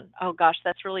section. Oh gosh,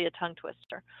 that's really a tongue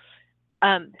twister.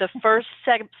 The first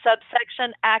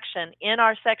subsection, action, in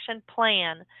our section,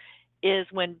 plan, is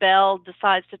when Belle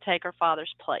decides to take her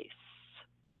father's place.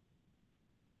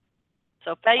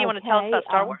 So Faye, you want to tell us about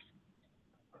Star Wars?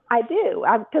 I do,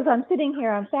 because I'm sitting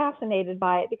here, I'm fascinated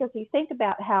by it, because you think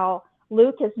about how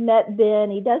Luke has met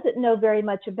Ben. He doesn't know very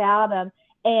much about him.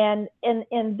 And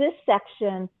in this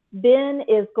section, Ben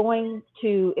is going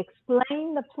to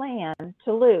explain the plan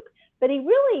to Luke, but he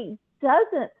really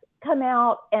doesn't come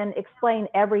out and explain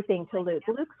everything to Luke.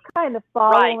 Luke's kind of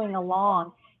following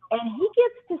along, and he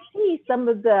gets to see some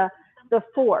of the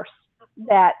force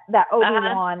that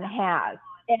Obi-Wan has.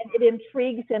 And it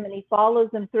intrigues him, and he follows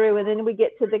him through. And then we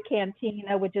get to the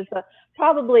cantina, which is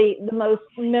probably the most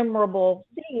memorable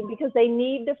scene, because they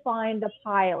need to find a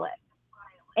pilot.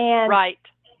 And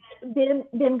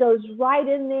Ben goes right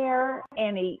in there,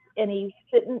 and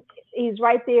he's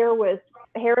right there with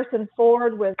Harrison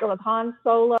Ford, with Han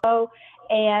Solo,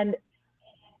 and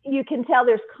you can tell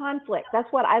there's conflict.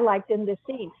 That's what I liked in this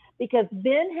scene, because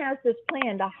Ben has this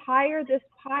plan to hire this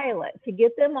pilot to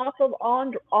get them off of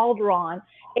Alderaan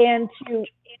and to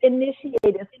initiate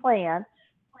his plan.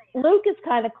 Luke is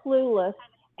kind of clueless,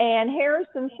 and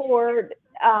Harrison Ford,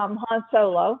 Han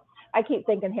Solo, I keep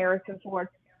thinking Harrison Ford,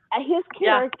 his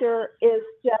character is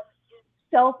just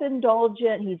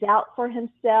self-indulgent. He's out for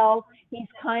himself. He's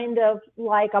kind of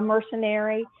like a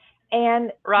mercenary.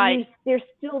 And there's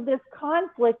still this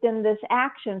conflict in this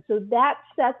action. So that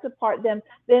sets apart them.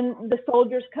 Then the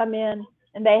soldiers come in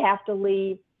and they have to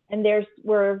leave. And there's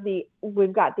where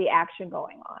we've got the action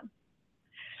going on.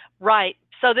 Right.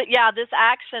 So that, this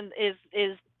action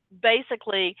is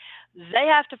basically they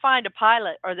have to find a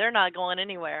pilot or they're not going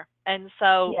anywhere. And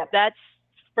so that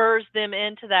spurs them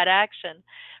into that action.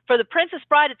 For The Princess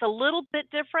Bride, it's a little bit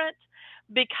different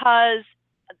because,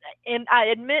 and I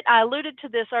admit, I alluded to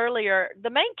this earlier, the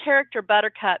main character,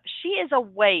 Buttercup, she is a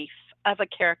waif of a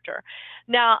character.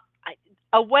 Now,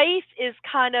 a waif is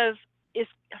kind of,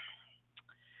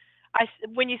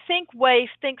 when you think waif,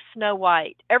 think Snow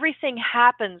White. Everything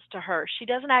happens to her. She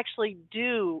doesn't actually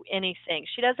do anything.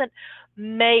 She doesn't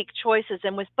make choices.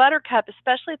 And with Buttercup,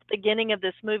 especially at the beginning of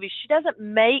this movie, she doesn't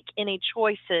make any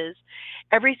choices.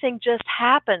 Everything just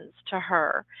happens to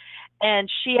her.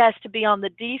 And she has to be on the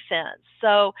defense.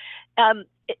 So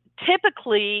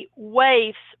typically,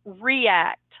 waifs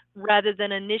react rather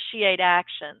than initiate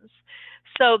actions.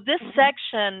 So this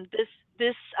section,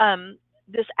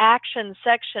 this action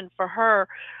section for her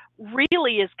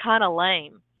really is kind of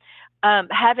lame.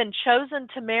 Having chosen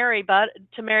to marry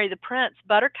the prince,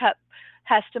 Buttercup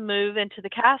has to move into the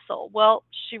castle. Well,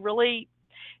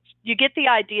 you get the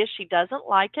idea she doesn't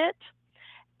like it.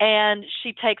 And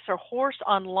she takes her horse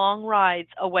on long rides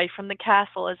away from the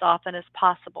castle as often as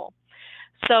possible.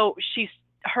 So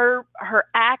her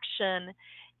action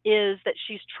is that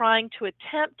she's trying to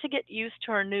attempt to get used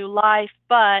to her new life,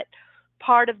 but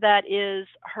part of that is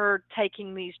her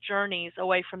taking these journeys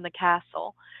away from the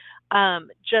castle,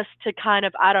 just to kind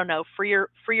of, I don't know, free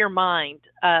your mind.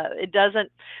 The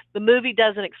movie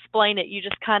doesn't explain it. You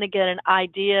just kind of get an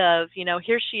idea of,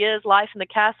 here she is, life in the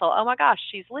castle. Oh my gosh,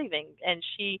 she's leaving, and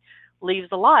she leaves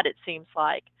a lot, it seems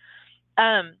like.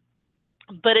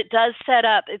 but it does set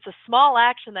up, it's a small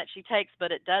action that she takes,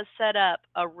 but it does set up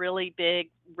a really big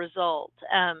result.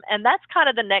 And that's kind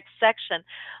of the next section.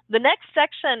 The next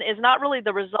section is not really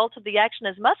the result of the action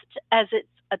as much as it's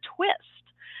a twist.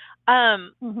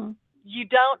 You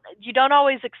don't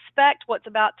always expect what's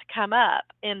about to come up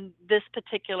in this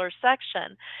particular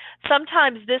section.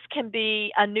 Sometimes this can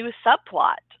be a new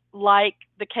subplot, like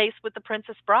the case with the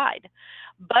Princess Bride.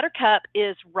 Buttercup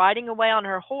is riding away on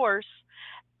her horse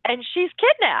and she's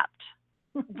kidnapped.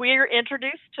 We're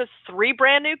introduced to 3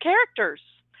 brand new characters.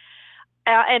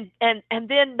 And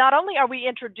then not only are we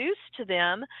introduced to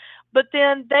them, but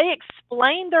then they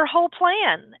explain their whole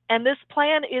plan. And this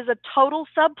plan is a total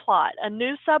subplot, a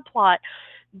new subplot.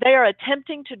 They are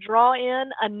attempting to draw in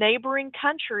a neighboring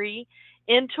country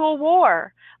into a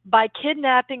war by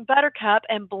kidnapping Buttercup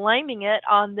and blaming it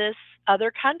on this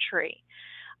other country.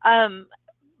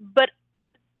 But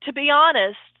to be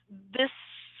honest, this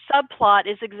subplot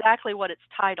is exactly what it's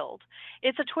titled.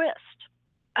 It's a twist.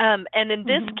 And in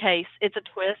this case, it's a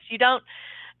twist. You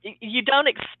don't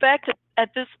expect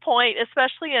at this point,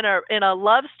 especially in a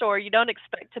love story, you don't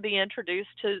expect to be introduced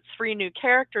to 3 new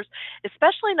characters,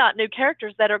 especially not new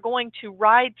characters that are going to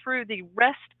ride through the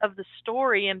rest of the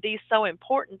story and be so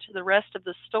important to the rest of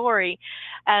the story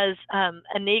as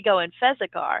Inigo and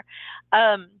Fezzik are.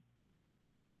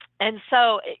 And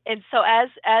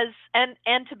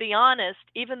to be honest,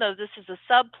 even though this is a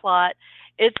subplot,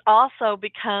 it also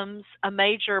becomes a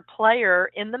major player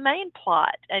in the main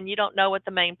plot. And you don't know what the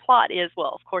main plot is.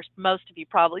 Well, of course, most of you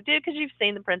probably do because you've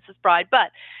seen The Princess Bride.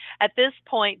 But at this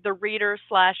point, the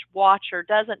reader/watcher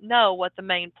doesn't know what the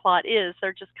main plot is.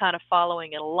 They're just kind of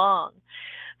following it along.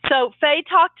 So, Fay,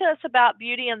 talk to us about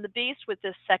Beauty and the Beast with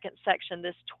this second section,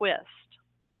 this twist.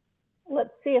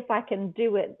 Let's see if I can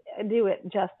do it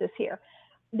justice here.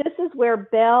 This is where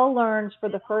Belle learns for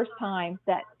the first time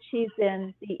that she's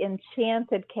in the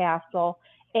enchanted castle,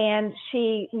 and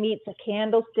she meets a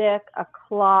candlestick, a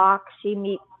clock. She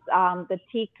meets the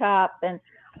teacup and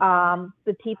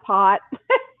the teapot.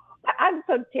 I'm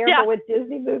so terrible with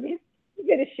Disney movies.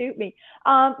 You're going to shoot me.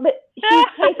 But she's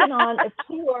taken on a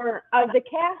tour of the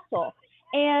castle,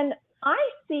 and I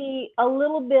see a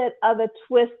little bit of a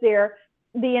twist there.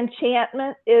 The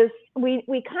enchantment is,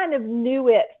 we kind of knew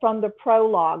it from the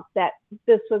prologue that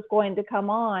this was going to come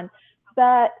on,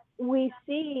 but we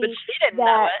see but she didn't that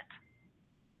know it.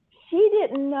 She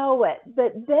didn't know it.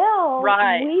 But Belle,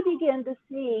 right. We begin to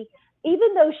see,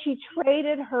 even though she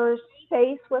traded her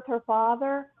space with her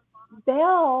father,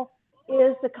 Belle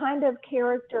is the kind of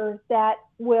character that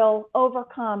will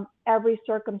overcome every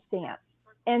circumstance,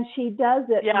 and she does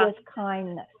it with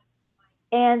kindness.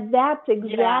 And that's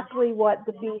exactly what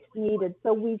the Beast needed.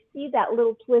 So we see that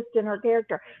little twist in her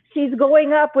character. She's going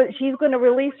to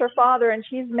release her father, and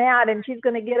she's mad, and she's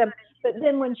going to get him. But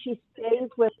then when she stays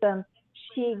with them,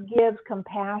 she gives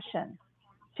compassion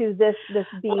to this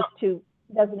Beast who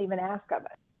doesn't even ask of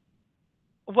it.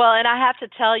 Well, and I have to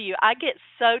tell you, I get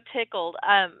so tickled.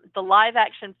 The live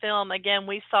action film, again,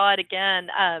 we saw it again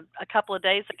a couple of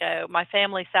days ago. My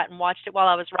family sat and watched it while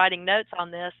I was writing notes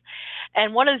on this.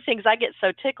 And one of the things I get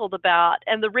so tickled about,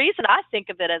 and the reason I think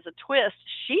of it as a twist,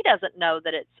 she doesn't know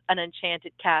that it's an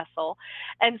enchanted castle.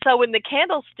 And so when the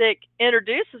candlestick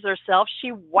introduces herself, she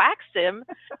whacks him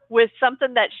with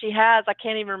something that she has. I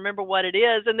can't even remember what it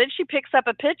is. And then she picks up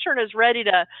a pitcher and is ready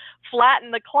to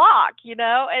flatten the clock, and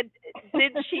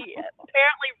then she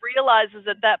apparently realizes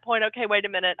at that point, okay, wait a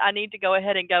minute, I need to go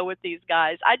ahead and go with these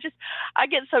guys. I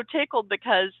get so tickled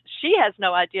because she has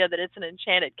no idea that it's an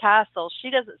enchanted castle. She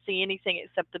doesn't see anything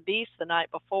except the Beast the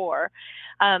night before.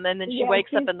 And then she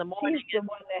wakes up in the morning. She's the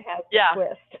one that has the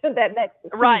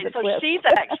twist. Right. So she's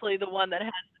actually the one that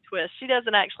has the twist. She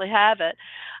doesn't actually have it.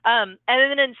 And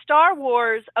then in Star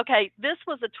Wars, okay, this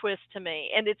was a twist to me.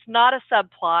 And it's not a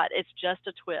subplot. It's just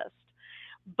a twist.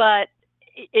 But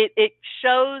it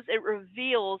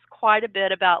reveals quite a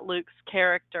bit about Luke's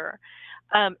character.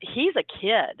 He's a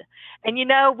kid. And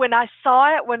when I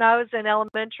saw it when I was in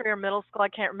elementary or middle school, I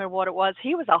can't remember what it was,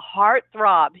 he was a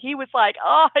heartthrob. He was like,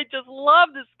 oh, I just love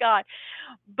this guy.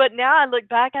 But now I look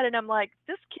back at it and I'm like,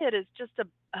 this kid is just a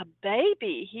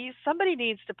baby. Somebody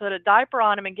needs to put a diaper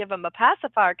on him and give him a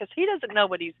pacifier because he doesn't know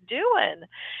what he's doing.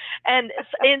 And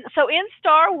so in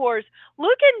Star Wars,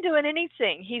 Luke isn't doing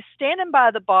anything. He's standing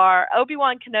by the bar.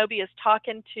 Obi-Wan Kenobi is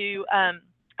talking to,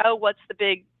 what's the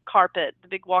big carpet, the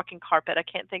big walking carpet? I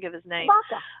can't think of his name.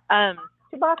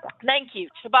 Chewbacca. Thank you.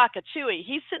 Chewbacca, Chewie.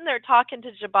 He's sitting there talking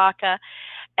to Chewbacca,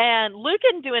 and Luke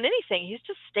isn't doing anything. He's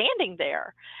just standing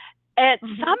there. And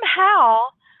somehow,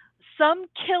 some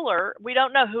killer, we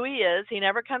don't know who he is. He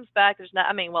never comes back.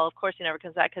 Of course he never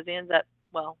comes back because he ends up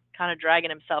well, kind of dragging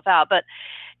himself out. But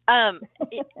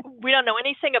we don't know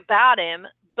anything about him,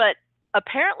 but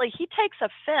apparently he takes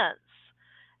offense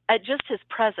at just his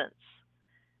presence.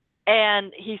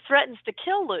 And he threatens to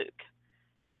kill Luke.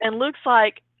 And Luke's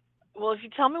like, well, if you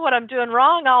tell me what I'm doing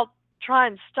wrong, I'll try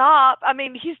and stop. I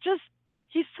mean, he's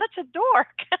such a dork.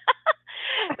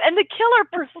 And the killer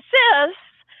persists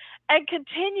and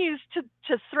continues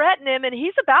to threaten him, and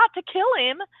he's about to kill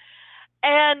him.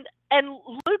 And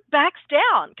Luke backs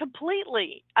down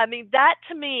completely. I mean, that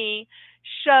to me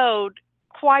showed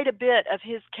quite a bit of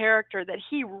his character, that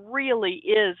he really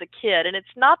is a kid. And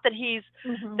it's not that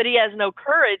that he has no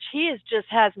courage. He just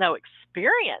has no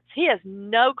experience. He has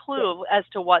no clue as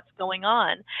to what's going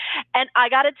on. And I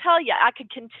got to tell you, I could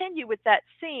continue with that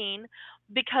scene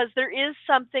because there is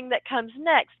something that comes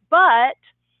next. But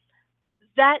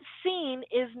that scene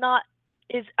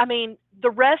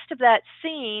the rest of that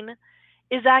scene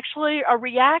is actually a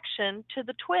reaction to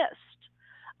the twist,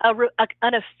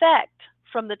 an effect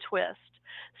from the twist.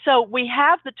 So we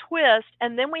have the twist,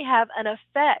 and then we have an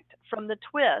effect from the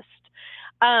twist.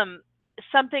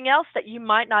 Something else that you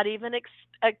might not even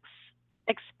expect.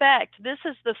 This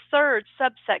is the third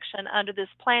subsection under this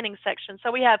planning section.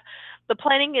 So we have the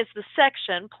planning is the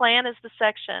section, plan is the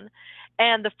section,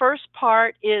 and the first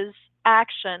part is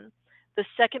action. The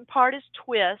second part is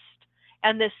twist,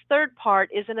 and this third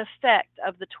part is an effect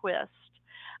of the twist.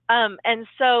 And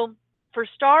so for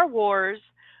Star Wars,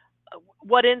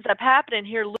 what ends up happening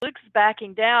here, Luke's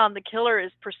backing down, the killer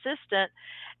is persistent,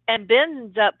 and Ben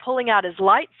ends up pulling out his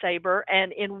lightsaber,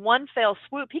 and in one fell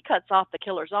swoop, he cuts off the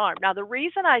killer's arm. Now, the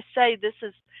reason I say this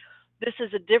is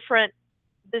a different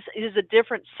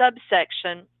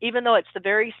subsection, even though it's the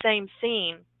very same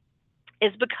scene,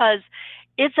 is because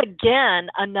it's again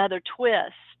another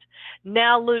twist.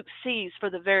 Now Luke sees for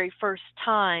the very first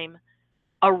time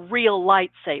a real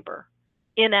lightsaber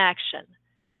in action.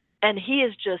 And he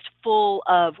is just full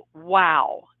of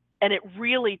wow. And it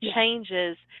really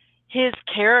changes his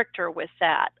character with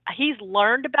that. He's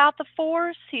learned about the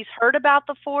Force. He's heard about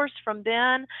the Force from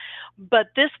Ben.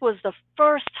 But this was the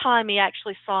first time he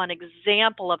actually saw an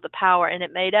example of the power, and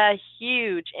it made a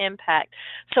huge impact.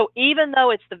 So even though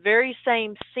it's the very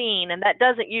same scene, and that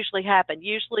doesn't usually happen,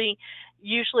 usually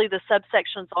the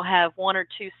subsections will have one or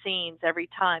two scenes every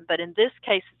time. But in this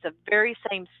case, it's the very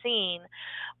same scene.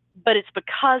 But it's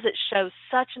because it shows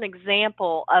such an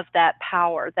example of that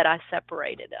power that I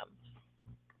separated them.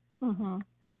 Mm-hmm.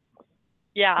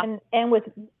 Yeah. And with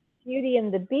Beauty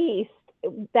and the Beast,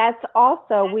 that's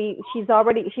also she's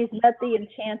met the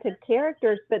enchanted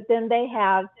characters, but then they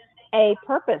have a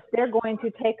purpose. They're going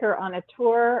to take her on a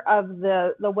tour of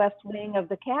the west wing of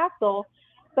the castle,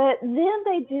 but then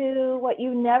they do what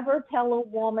you never tell a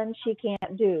woman she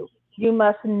can't do. You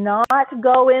must not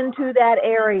go into that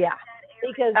area.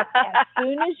 Because as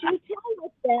soon as you tell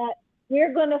us that,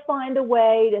 we're going to find a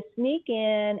way to sneak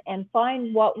in and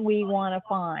find what we want to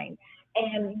find.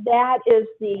 And that is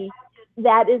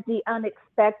the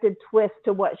unexpected twist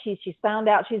to what she's found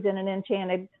out she's in an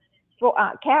enchanted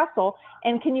castle.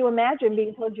 And can you imagine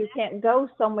being told you can't go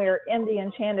somewhere in the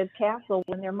enchanted castle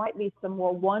when there might be some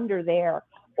more wonder there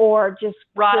or just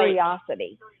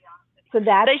curiosity? So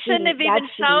they shouldn't have even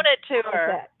shown it to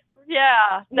her.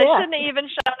 Yeah, they shouldn't have even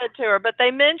shown it to her, but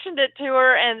they mentioned it to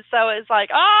her, and so it's like,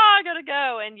 oh, I gotta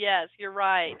go. And yes, you're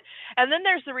right. And then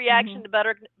there's the reaction to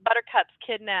Buttercup's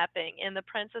kidnapping in The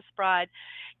Princess Bride.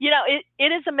 You know,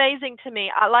 it is amazing to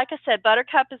me. Like I said,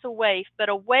 Buttercup is a waif, but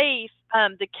a waif,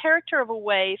 the character of a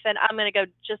waif, and I'm going to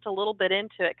go just a little bit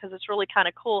into it because it's really kind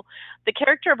of cool. The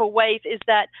character of a waif is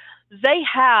that they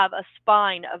have a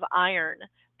spine of iron.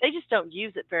 They just don't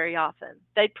use it very often.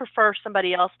 They'd prefer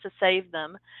somebody else to save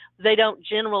them. They don't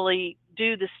generally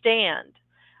do the stand.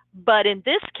 But in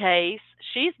this case,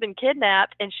 she's been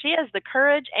kidnapped, and she has the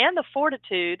courage and the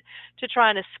fortitude to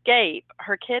try and escape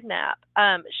her kidnap.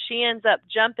 She ends up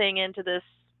jumping into this,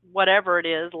 whatever it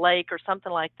is, lake or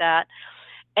something like that.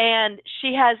 And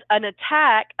she has an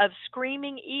attack of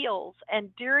screaming eels. And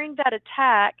during that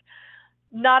attack,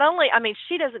 not only,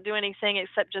 she doesn't do anything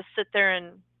except just sit there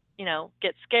and,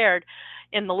 get scared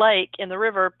in the lake, in the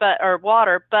river, or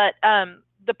water. But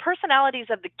the personalities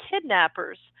of the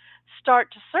kidnappers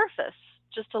start to surface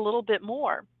just a little bit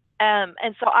more.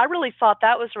 And so I really thought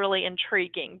that was really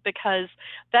intriguing because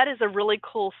that is a really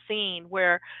cool scene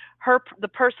where the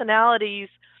personalities,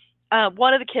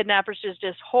 one of the kidnappers is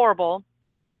just horrible,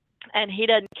 and he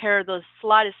doesn't care the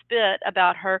slightest bit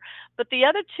about her. But the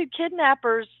other two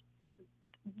kidnappers,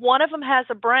 one of them has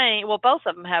a brain. Well, both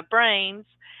of them have brains.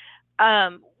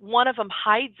 One of them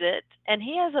hides it, and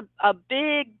he has a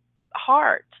big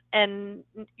heart, and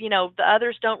the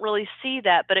others don't really see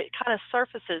that, but it kind of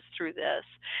surfaces through this.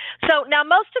 So now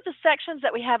most of the sections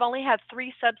that we have only have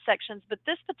 3 subsections, but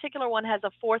this particular one has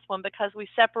a 4th one because we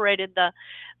separated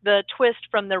the twist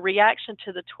from the reaction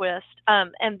to the twist,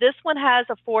 and this one has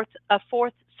a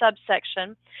fourth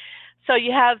subsection. So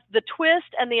you have the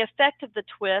twist and the effect of the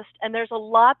twist, and there's a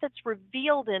lot that's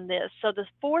revealed in this. So the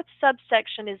 4th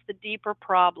subsection is the deeper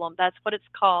problem. That's what it's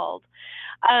called.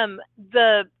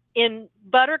 In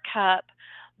Buttercup,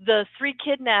 the 3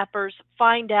 kidnappers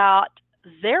find out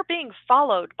they're being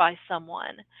followed by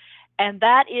someone, and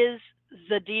that is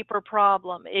the deeper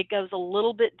problem. It goes a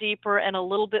little bit deeper and a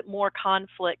little bit more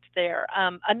conflict there.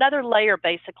 Another layer,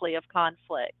 basically, of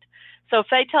conflict. So,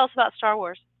 Faye, tell us about Star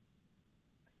Wars.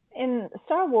 In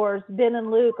Star Wars, Ben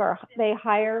and Luke they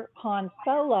hire Han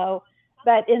Solo,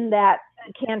 but in that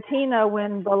cantina,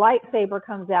 when the lightsaber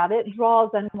comes out, it draws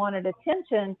unwanted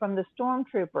attention from the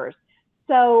stormtroopers.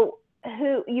 So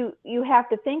you have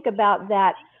to think about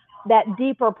that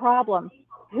deeper problem.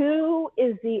 Who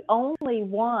is the only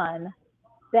one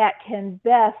that can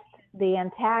best the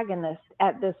antagonist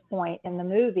at this point in the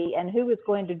movie, and who is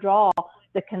going to draw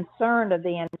the concern of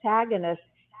the antagonist?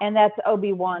 And that's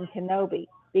Obi-Wan Kenobi,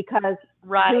 because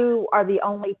who are the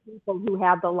only people who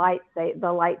have the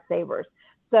lightsabers?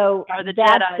 So that's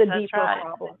Jedi, the that's deeper right.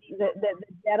 problem. The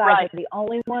Jedi are the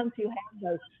only ones who have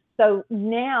those. So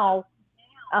now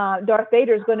Darth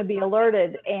Vader is going to be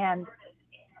alerted, and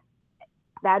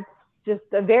that's just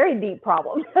a very deep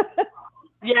problem.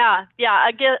 Yeah.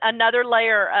 Again, another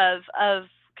layer of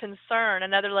concern,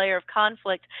 another layer of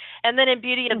conflict. And then in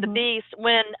Beauty of the Beast,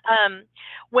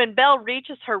 when Belle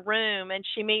reaches her room and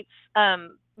she meets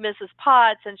Mrs.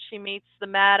 Potts, and she meets the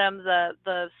madam,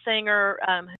 the singer,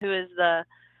 who is the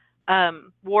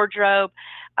wardrobe,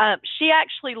 she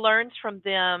actually learns from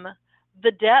them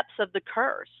the depths of the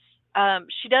curse.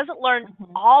 She doesn't learn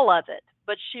all of it,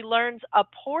 but she learns a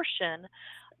portion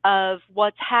of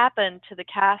what's happened to the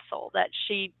castle that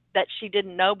she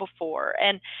didn't know before,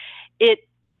 and it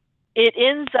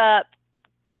ends up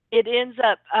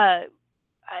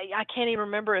I can't even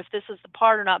remember if this is the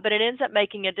part or not, but it ends up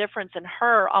making a difference in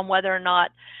her on whether or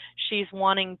not she's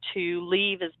wanting to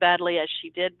leave as badly as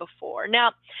she did before.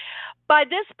 Now, by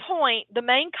this point, the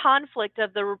main conflict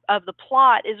of the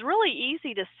plot is really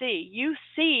easy to see. You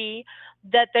see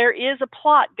that there is a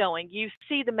plot going. You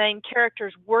see the main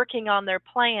characters working on their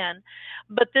plan,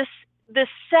 but this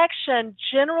section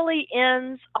generally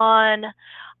ends on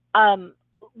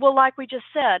well, like we just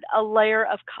said, a layer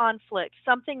of conflict,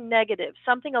 something negative,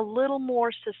 something a little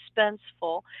more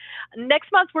suspenseful.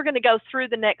 Next month, we're going to go through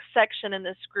the next section in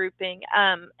this grouping,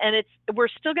 and we're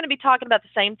still going to be talking about the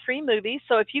same 3 movies.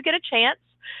 So if you get a chance,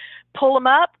 pull them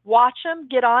up, watch them,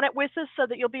 get on it with us so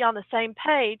that you'll be on the same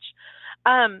page.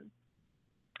 And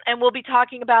we'll be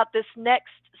talking about this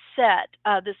next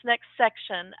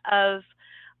section of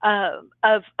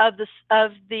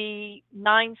the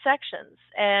 9 sections.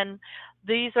 And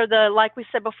these are like we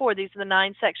said before, these are the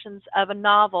 9 sections of a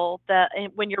novel that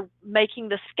when you're making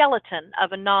the skeleton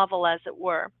of a novel, as it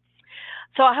were.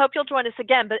 So I hope you'll join us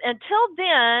again. But until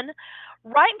then,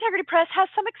 Right Integrity Press has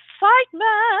some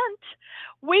excitement.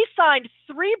 We signed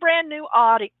 3 brand new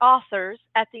authors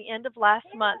at the end of last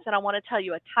month, and I want to tell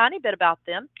you a tiny bit about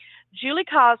them. Julie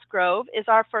Cosgrove is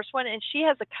our first one, and she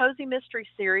has a cozy mystery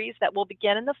series that will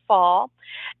begin in the fall.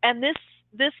 And this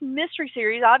mystery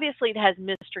series, obviously it has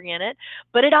mystery in it,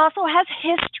 but it also has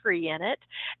history in it,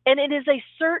 and it is a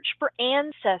search for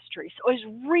ancestry. So it's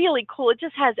really cool. It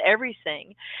just has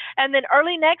everything. And then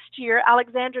early next year,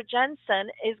 Alexandra Jensen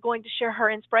is going to share her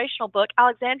inspirational book.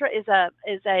 Alexandra is a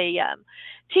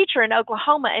teacher in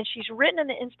Oklahoma, and she's written an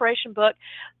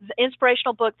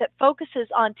inspirational book that focuses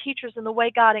on teachers and the way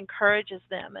God encourages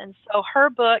them. And so her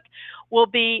book will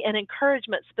be an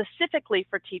encouragement specifically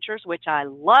for teachers, which I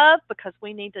love because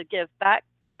we need to give back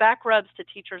rubs to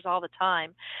teachers all the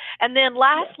time. And then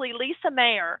lastly, Lisa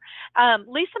Mayer.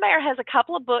 Lisa Mayer has a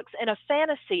couple of books in a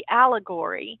fantasy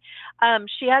allegory.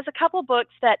 She has a couple of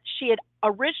books that she had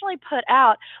originally put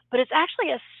out, but it's actually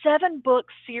a 7-book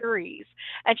series,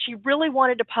 and she really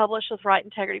wanted to publish with Right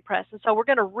Integrity Press. And so we're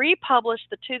going to republish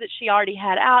the 2 that she already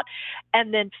had out,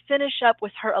 and then finish up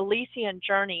with her Elysian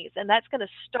Journeys, and that's going to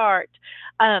start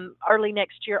early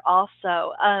next year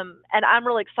also. And I'm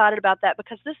really excited about that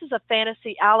because this is a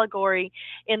fantasy allegory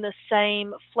in the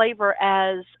same flavor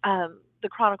as the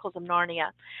Chronicles of Narnia.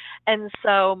 And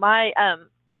so my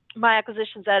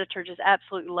acquisitions editor just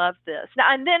absolutely loved this.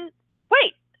 Now, and then,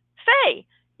 wait, Faye,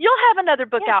 you'll have another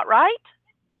book out, right?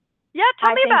 Yeah, tell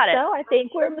I me think about it. so. I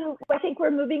think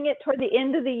we're moving it toward the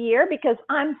end of the year because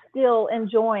I'm still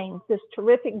enjoying this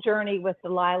terrific journey with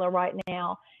Delilah right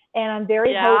now, and I'm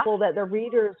very Yeah. hopeful that the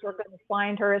readers are going to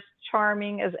find her as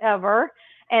charming as ever.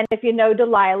 And if you know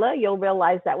Delilah, you'll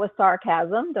realize that was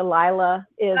sarcasm. Delilah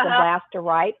is a Uh-huh. blast to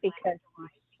write because she's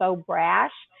so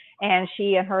brash, and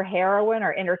she and her heroine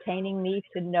are entertaining me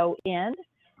to no end.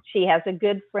 She has a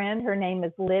good friend. Her name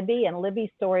is Libby, and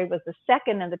Libby's story was the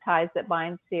second in the Ties That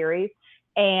Bind series.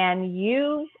 And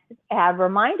you have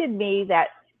reminded me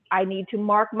that I need to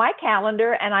mark my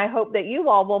calendar, and I hope that you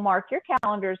all will mark your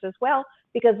calendars as well,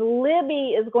 because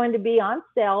Libby is going to be on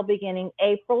sale beginning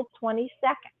April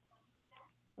 22nd.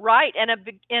 Right. And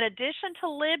in addition to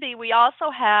Libby, we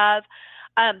also have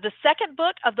the second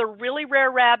book of the Really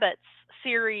Rare Rabbits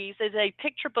series is a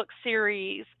picture book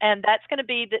series, and that's going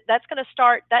to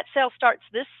start. That sale starts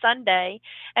this Sunday,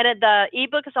 and the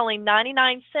ebook is only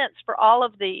 99 cents for all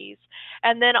of these.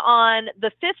 And then on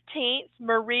the 15th,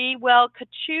 Marie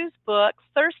Well-Kachu's book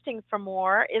Thirsting for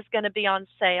More is going to be on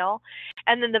sale,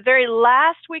 and then the very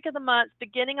last week of the month,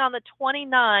 beginning on the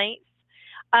 29th.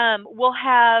 We'll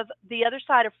have The Other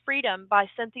Side of Freedom by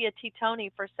Cynthia T.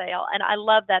 Toney for sale, and I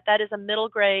love that. That is a middle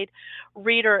grade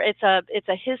reader. It's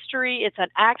a history. It's an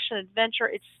action adventure.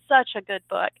 It's such a good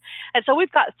book. And so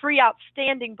we've got three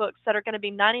outstanding books that are going to be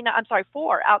 99. I'm sorry,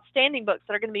 four outstanding books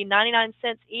that are going to be 99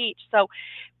 cents each. So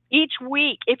each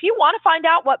week, if you want to find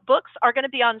out what books are going to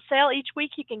be on sale each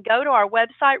week, you can go to our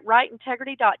website,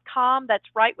 rightintegrity.com. That's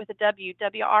right with a W,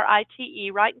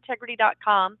 W-R-I-T-E,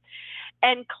 rightintegrity.com.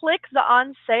 And click the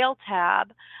on sale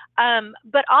tab.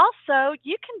 But also,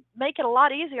 you can make it a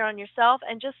lot easier on yourself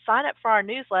and just sign up for our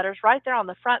newsletters right there on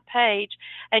the front page.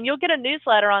 And you'll get a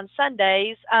newsletter on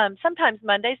Sundays, sometimes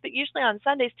Mondays, but usually on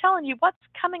Sundays, telling you what's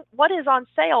coming, what is on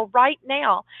sale right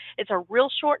now. It's a real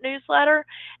short newsletter,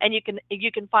 and you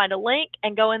can find a link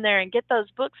and go in there and get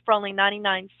those books for only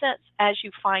 99 cents as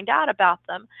you find out about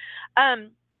them.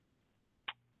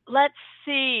 Let's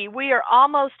see, we are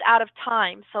almost out of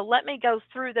time, so let me go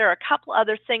through. There are a couple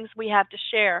other things we have to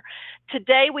share.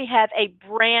 Today we have a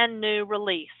brand new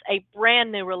release,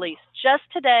 Just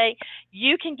today,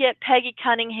 you can get Peggy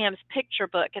Cunningham's picture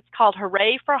book. It's called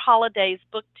Hooray for Holidays,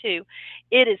 Book 2.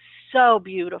 It is so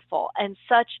beautiful and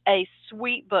such a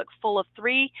sweet book full of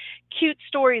 3 cute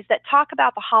stories that talk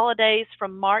about the holidays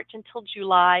from March until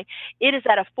July. It is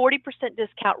at a 40%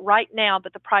 discount right now,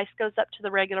 but the price goes up to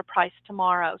the regular price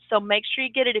tomorrow. So make sure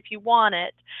you get it if you want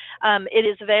it. It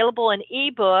is available in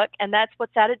ebook, and that's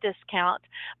what's at a discount,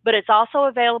 but it's also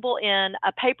available in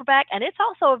a paperback, and it's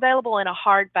also available in a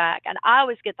hardback. And I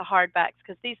always get the hardbacks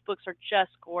because these books are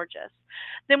just gorgeous.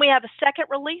 Then we have a second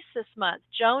release this month.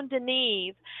 Joan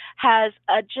Deneve has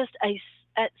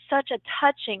such a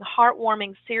touching,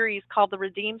 heartwarming series called The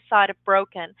Redeemed Side of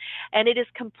Broken, and it is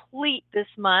complete this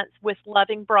month with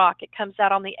Loving Brock. It comes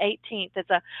out on the 18th. It's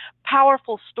a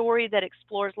powerful story that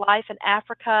explores life in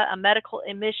Africa, a medical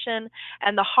mission,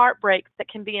 and the heartbreak that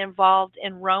can be involved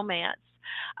in romance.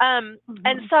 And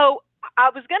so I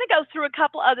was going to go through a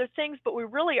couple other things, but we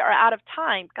really are out of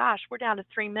time. Gosh, we're down to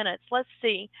 3 minutes. Let's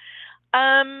see. They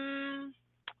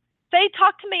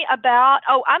talked to me about,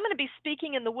 I'm going to be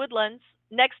speaking in the Woodlands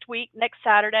next week, next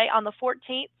Saturday on the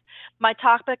 14th. My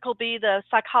topic will be the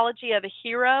psychology of a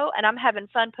hero, and I'm having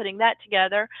fun putting that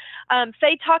together.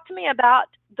 Faye, talk to me about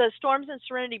the Storms and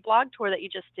Serenity blog tour that you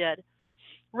just did.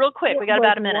 Real quick, we got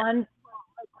about a minute.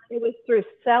 It was through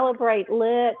Celebrate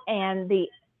Lit, and the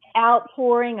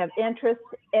outpouring of interest,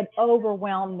 it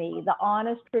overwhelmed me. The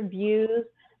honest reviews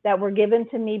that were given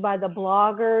to me by the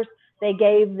bloggers, they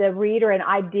gave the reader an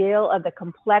ideal of the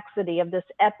complexity of this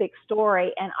epic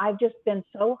story. And I've just been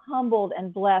so humbled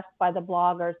and blessed by the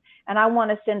bloggers. And I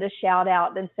want to send a shout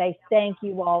out and say thank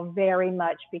you all very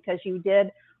much, because you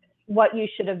did what you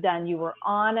should have done. You were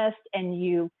honest, and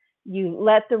you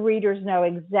let the readers know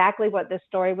exactly what this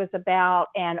story was about.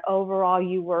 And overall,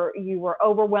 you were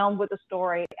overwhelmed with the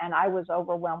story, and I was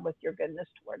overwhelmed with your goodness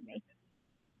toward me.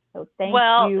 So thank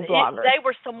you, bloggers. They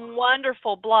were some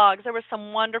wonderful blogs. There were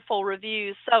some wonderful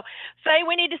reviews. So, Faye,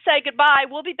 we need to say goodbye.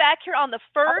 We'll be back here on the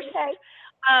 1st. Okay.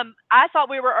 I thought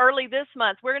we were early this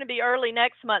month. We're going to be early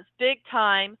next month, big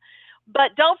time.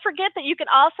 But don't forget that you can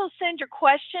also send your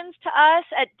questions to us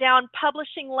at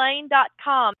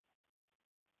downpublishinglane.com.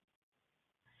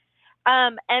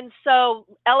 And so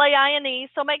LAINE,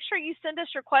 so make sure you send us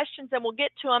your questions and we'll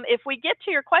get to them. If we get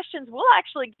to your questions, we'll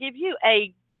actually give you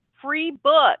a free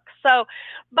book. So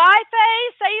bye, Faye.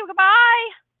 Say you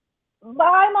goodbye.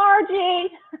 Bye,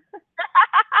 Margie.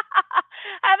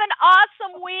 Have an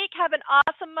awesome week. Have an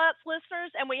awesome month,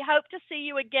 listeners. And we hope to see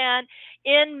you again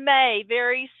in May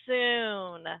very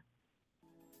soon.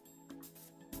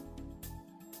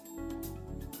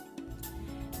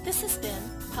 This has been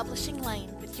Publishing Laine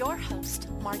with your host,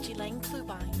 Marji Laine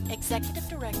Klubine, Executive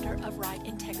Director of Right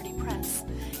Integrity Press.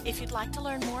 If you'd like to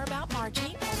learn more about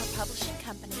Marji or her publishing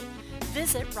company,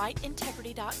 visit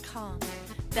rightintegrity.com.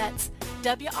 That's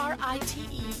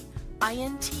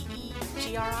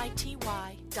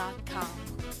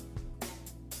WRITEINTEGRITY.com.